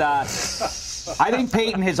with. I think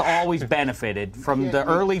Peyton has always benefited from the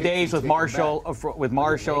early days with Marshall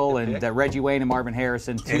and Reggie Wayne and Marvin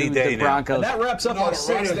Harrison to the Broncos. And that wraps up our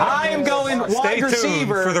 6th. I am going wide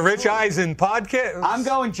receiver for the Rich Eisen podcast. I'm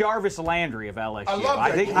going Jarvis Landry of LSU. I love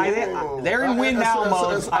that think they're in win now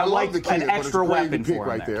mode. I like an extra weapon for him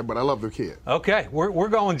right there, but I love the kid. Okay, we're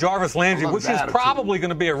going Jarvis Landry, which is probably going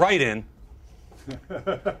to be a write-in.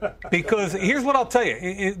 Because here's what I'll tell you,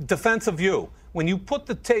 in defense of you, when you put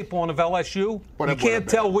the tape on of LSU, you can't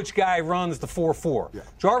tell which guy runs the 4-4. Yeah.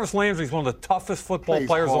 Jarvis Landry is one of the toughest football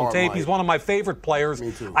players on tape. He's one of my favorite players.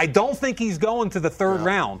 Me too. I don't think he's going to the 3rd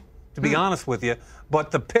round, to be honest with you.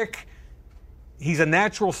 But the pick, he's a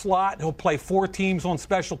natural slot. He'll play 4 teams on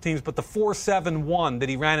special teams, but the 4-7-1 that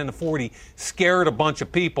he ran in the 40 scared a bunch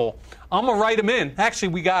of people. I'm going to write him in. Actually,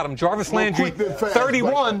 we got him. Jarvis Landry,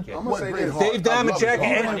 31. Dave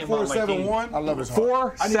Damashek, 4-7-1. I love his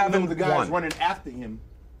 4-7-1. I need to know the guys running after him.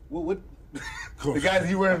 What the guys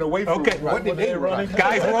he running away from? Okay. What did they run?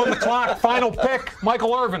 Guys, we're on the clock. Final pick,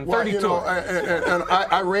 Michael Irvin, 32. Well, and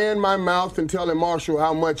I ran my mouth in telling Marshall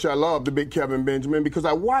how much I love the big Kevin Benjamin because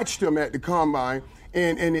I watched him at the Combine.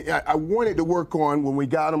 And I wanted to work on, when we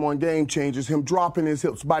got him on Game Changers, him dropping his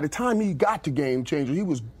hips. By the time he got to Game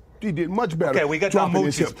Changers, he did much better. Okay, we got John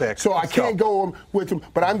Mooch's pick. So I can't go with him,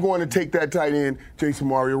 but I'm going to take that tight end, Jason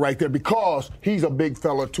Mario, right there, because he's a big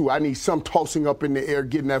fella, too. I need some tossing up in the air,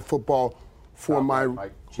 getting that football for my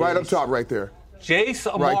Right up top, right there. Jace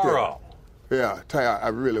Amaro. Right there. Yeah, tell you, I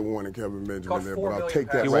really wanted Kelvin Benjamin there, but I'll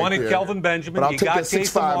take that You right wanted there. Kelvin Benjamin. But I'll you take got that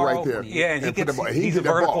 6'5" right there. Yeah, and he's a get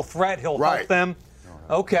that vertical ball. threat. He'll Right. help them.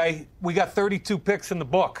 Okay, we got 32 picks in the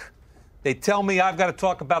book. They tell me I've got to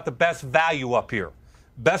talk about the best value up here.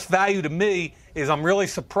 Best value to me is I'm really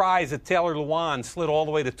surprised that Taylor Lewan slid all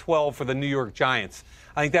the way to 12 for the New York Giants.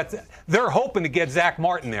 I think they're hoping to get Zach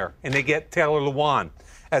Martin there, and they get Taylor Lewan.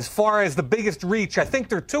 As far as the biggest reach, I think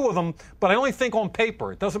there are two of them, but I only think on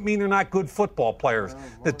paper. It doesn't mean they're not good football players.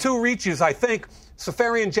 The two reaches, I think,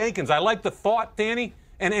 Safarian Jenkins. I like the thought, Danny,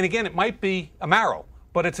 and again, it might be Amaro,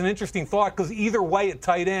 but it's an interesting thought because either way at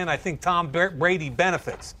tight end, I think Tom Brady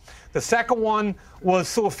benefits. The second one was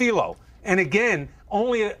Suafilo. And again,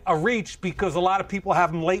 only a reach because a lot of people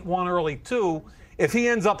have him late 1, early 2. If he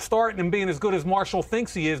ends up starting and being as good as Marshall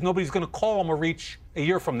thinks he is, nobody's going to call him a reach a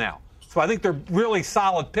year from now. So I think they're really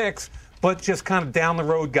solid picks, but just kind of down the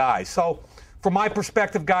road guys. So from my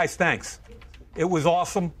perspective, guys, thanks. It was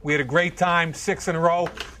awesome. We had a great time, 6 in a row.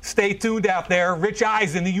 Stay tuned out there. Rich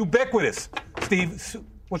Eisen, the ubiquitous. Steve,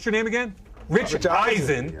 what's your name again? Rich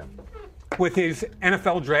Eisen with his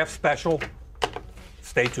NFL Draft Special.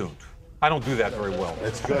 Stay tuned. I don't do that very well.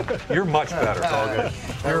 It's good. You're much better. It's all good.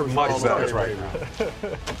 You're much better. That's right.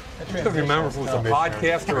 I couldn't remember if it was a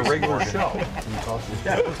podcast or a regular show.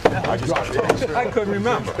 I couldn't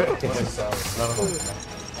remember. I couldn't remember.